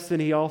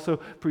predestined, He also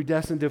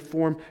predestined to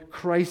form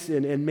Christ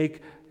in and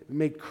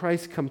make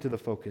Christ come to the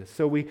focus.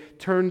 So we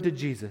turn to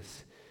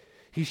Jesus.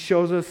 He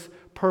shows us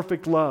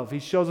perfect love. He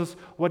shows us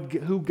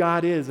who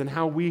God is and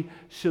how we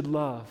should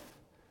love.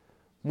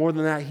 More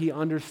than that, He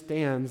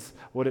understands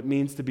what it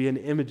means to be an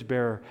image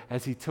bearer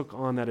as He took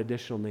on that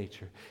additional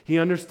nature. He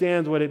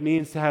understands what it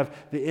means to have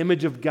the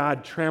image of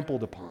God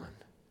trampled upon.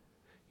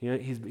 You know,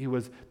 he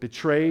was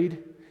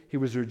betrayed. He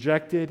was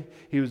rejected.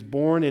 He was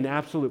born in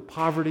absolute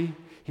poverty.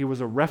 He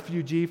was a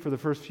refugee for the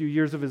first few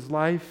years of his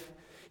life.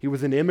 He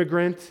was an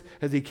immigrant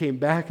as he came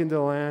back into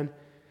the land.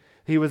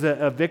 He was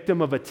a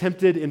victim of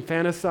attempted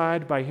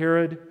infanticide by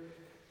Herod.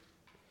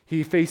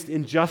 He faced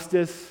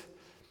injustice.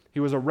 He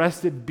was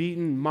arrested,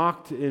 beaten,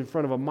 mocked in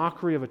front of a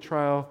mockery of a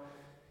trial.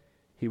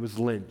 He was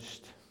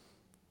lynched.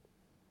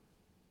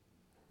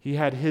 He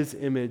had His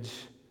image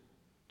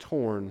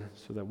torn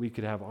so that we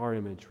could have our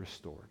image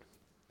restored.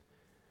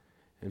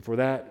 And for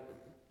that,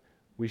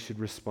 we should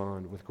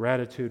respond with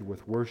gratitude,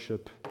 with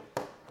worship,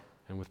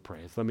 and with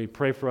praise. Let me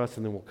pray for us,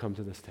 and then we'll come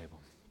to this table.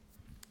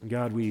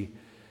 God, we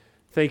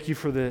thank You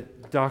for the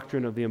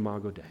doctrine of the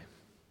Imago Dei.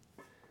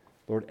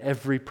 Lord,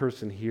 every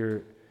person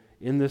here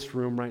in this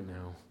room right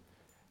now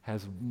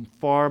has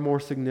far more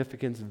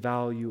significance,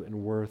 value,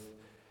 and worth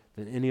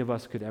than any of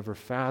us could ever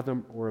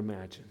fathom or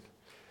imagine.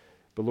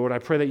 But Lord, I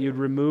pray that You'd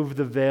remove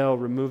the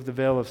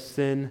veil of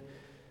sin.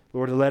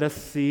 Lord, let us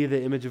see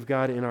the image of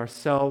God in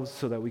ourselves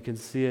so that we can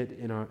see it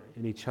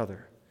in each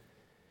other.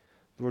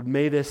 Lord,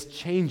 may this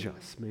change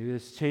us. May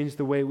this change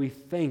the way we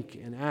think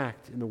and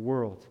act in the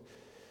world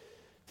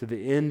to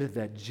the end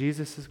that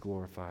Jesus is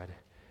glorified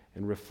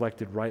and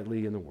reflected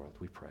rightly in the world,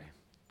 we pray.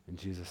 In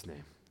Jesus'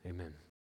 name, amen.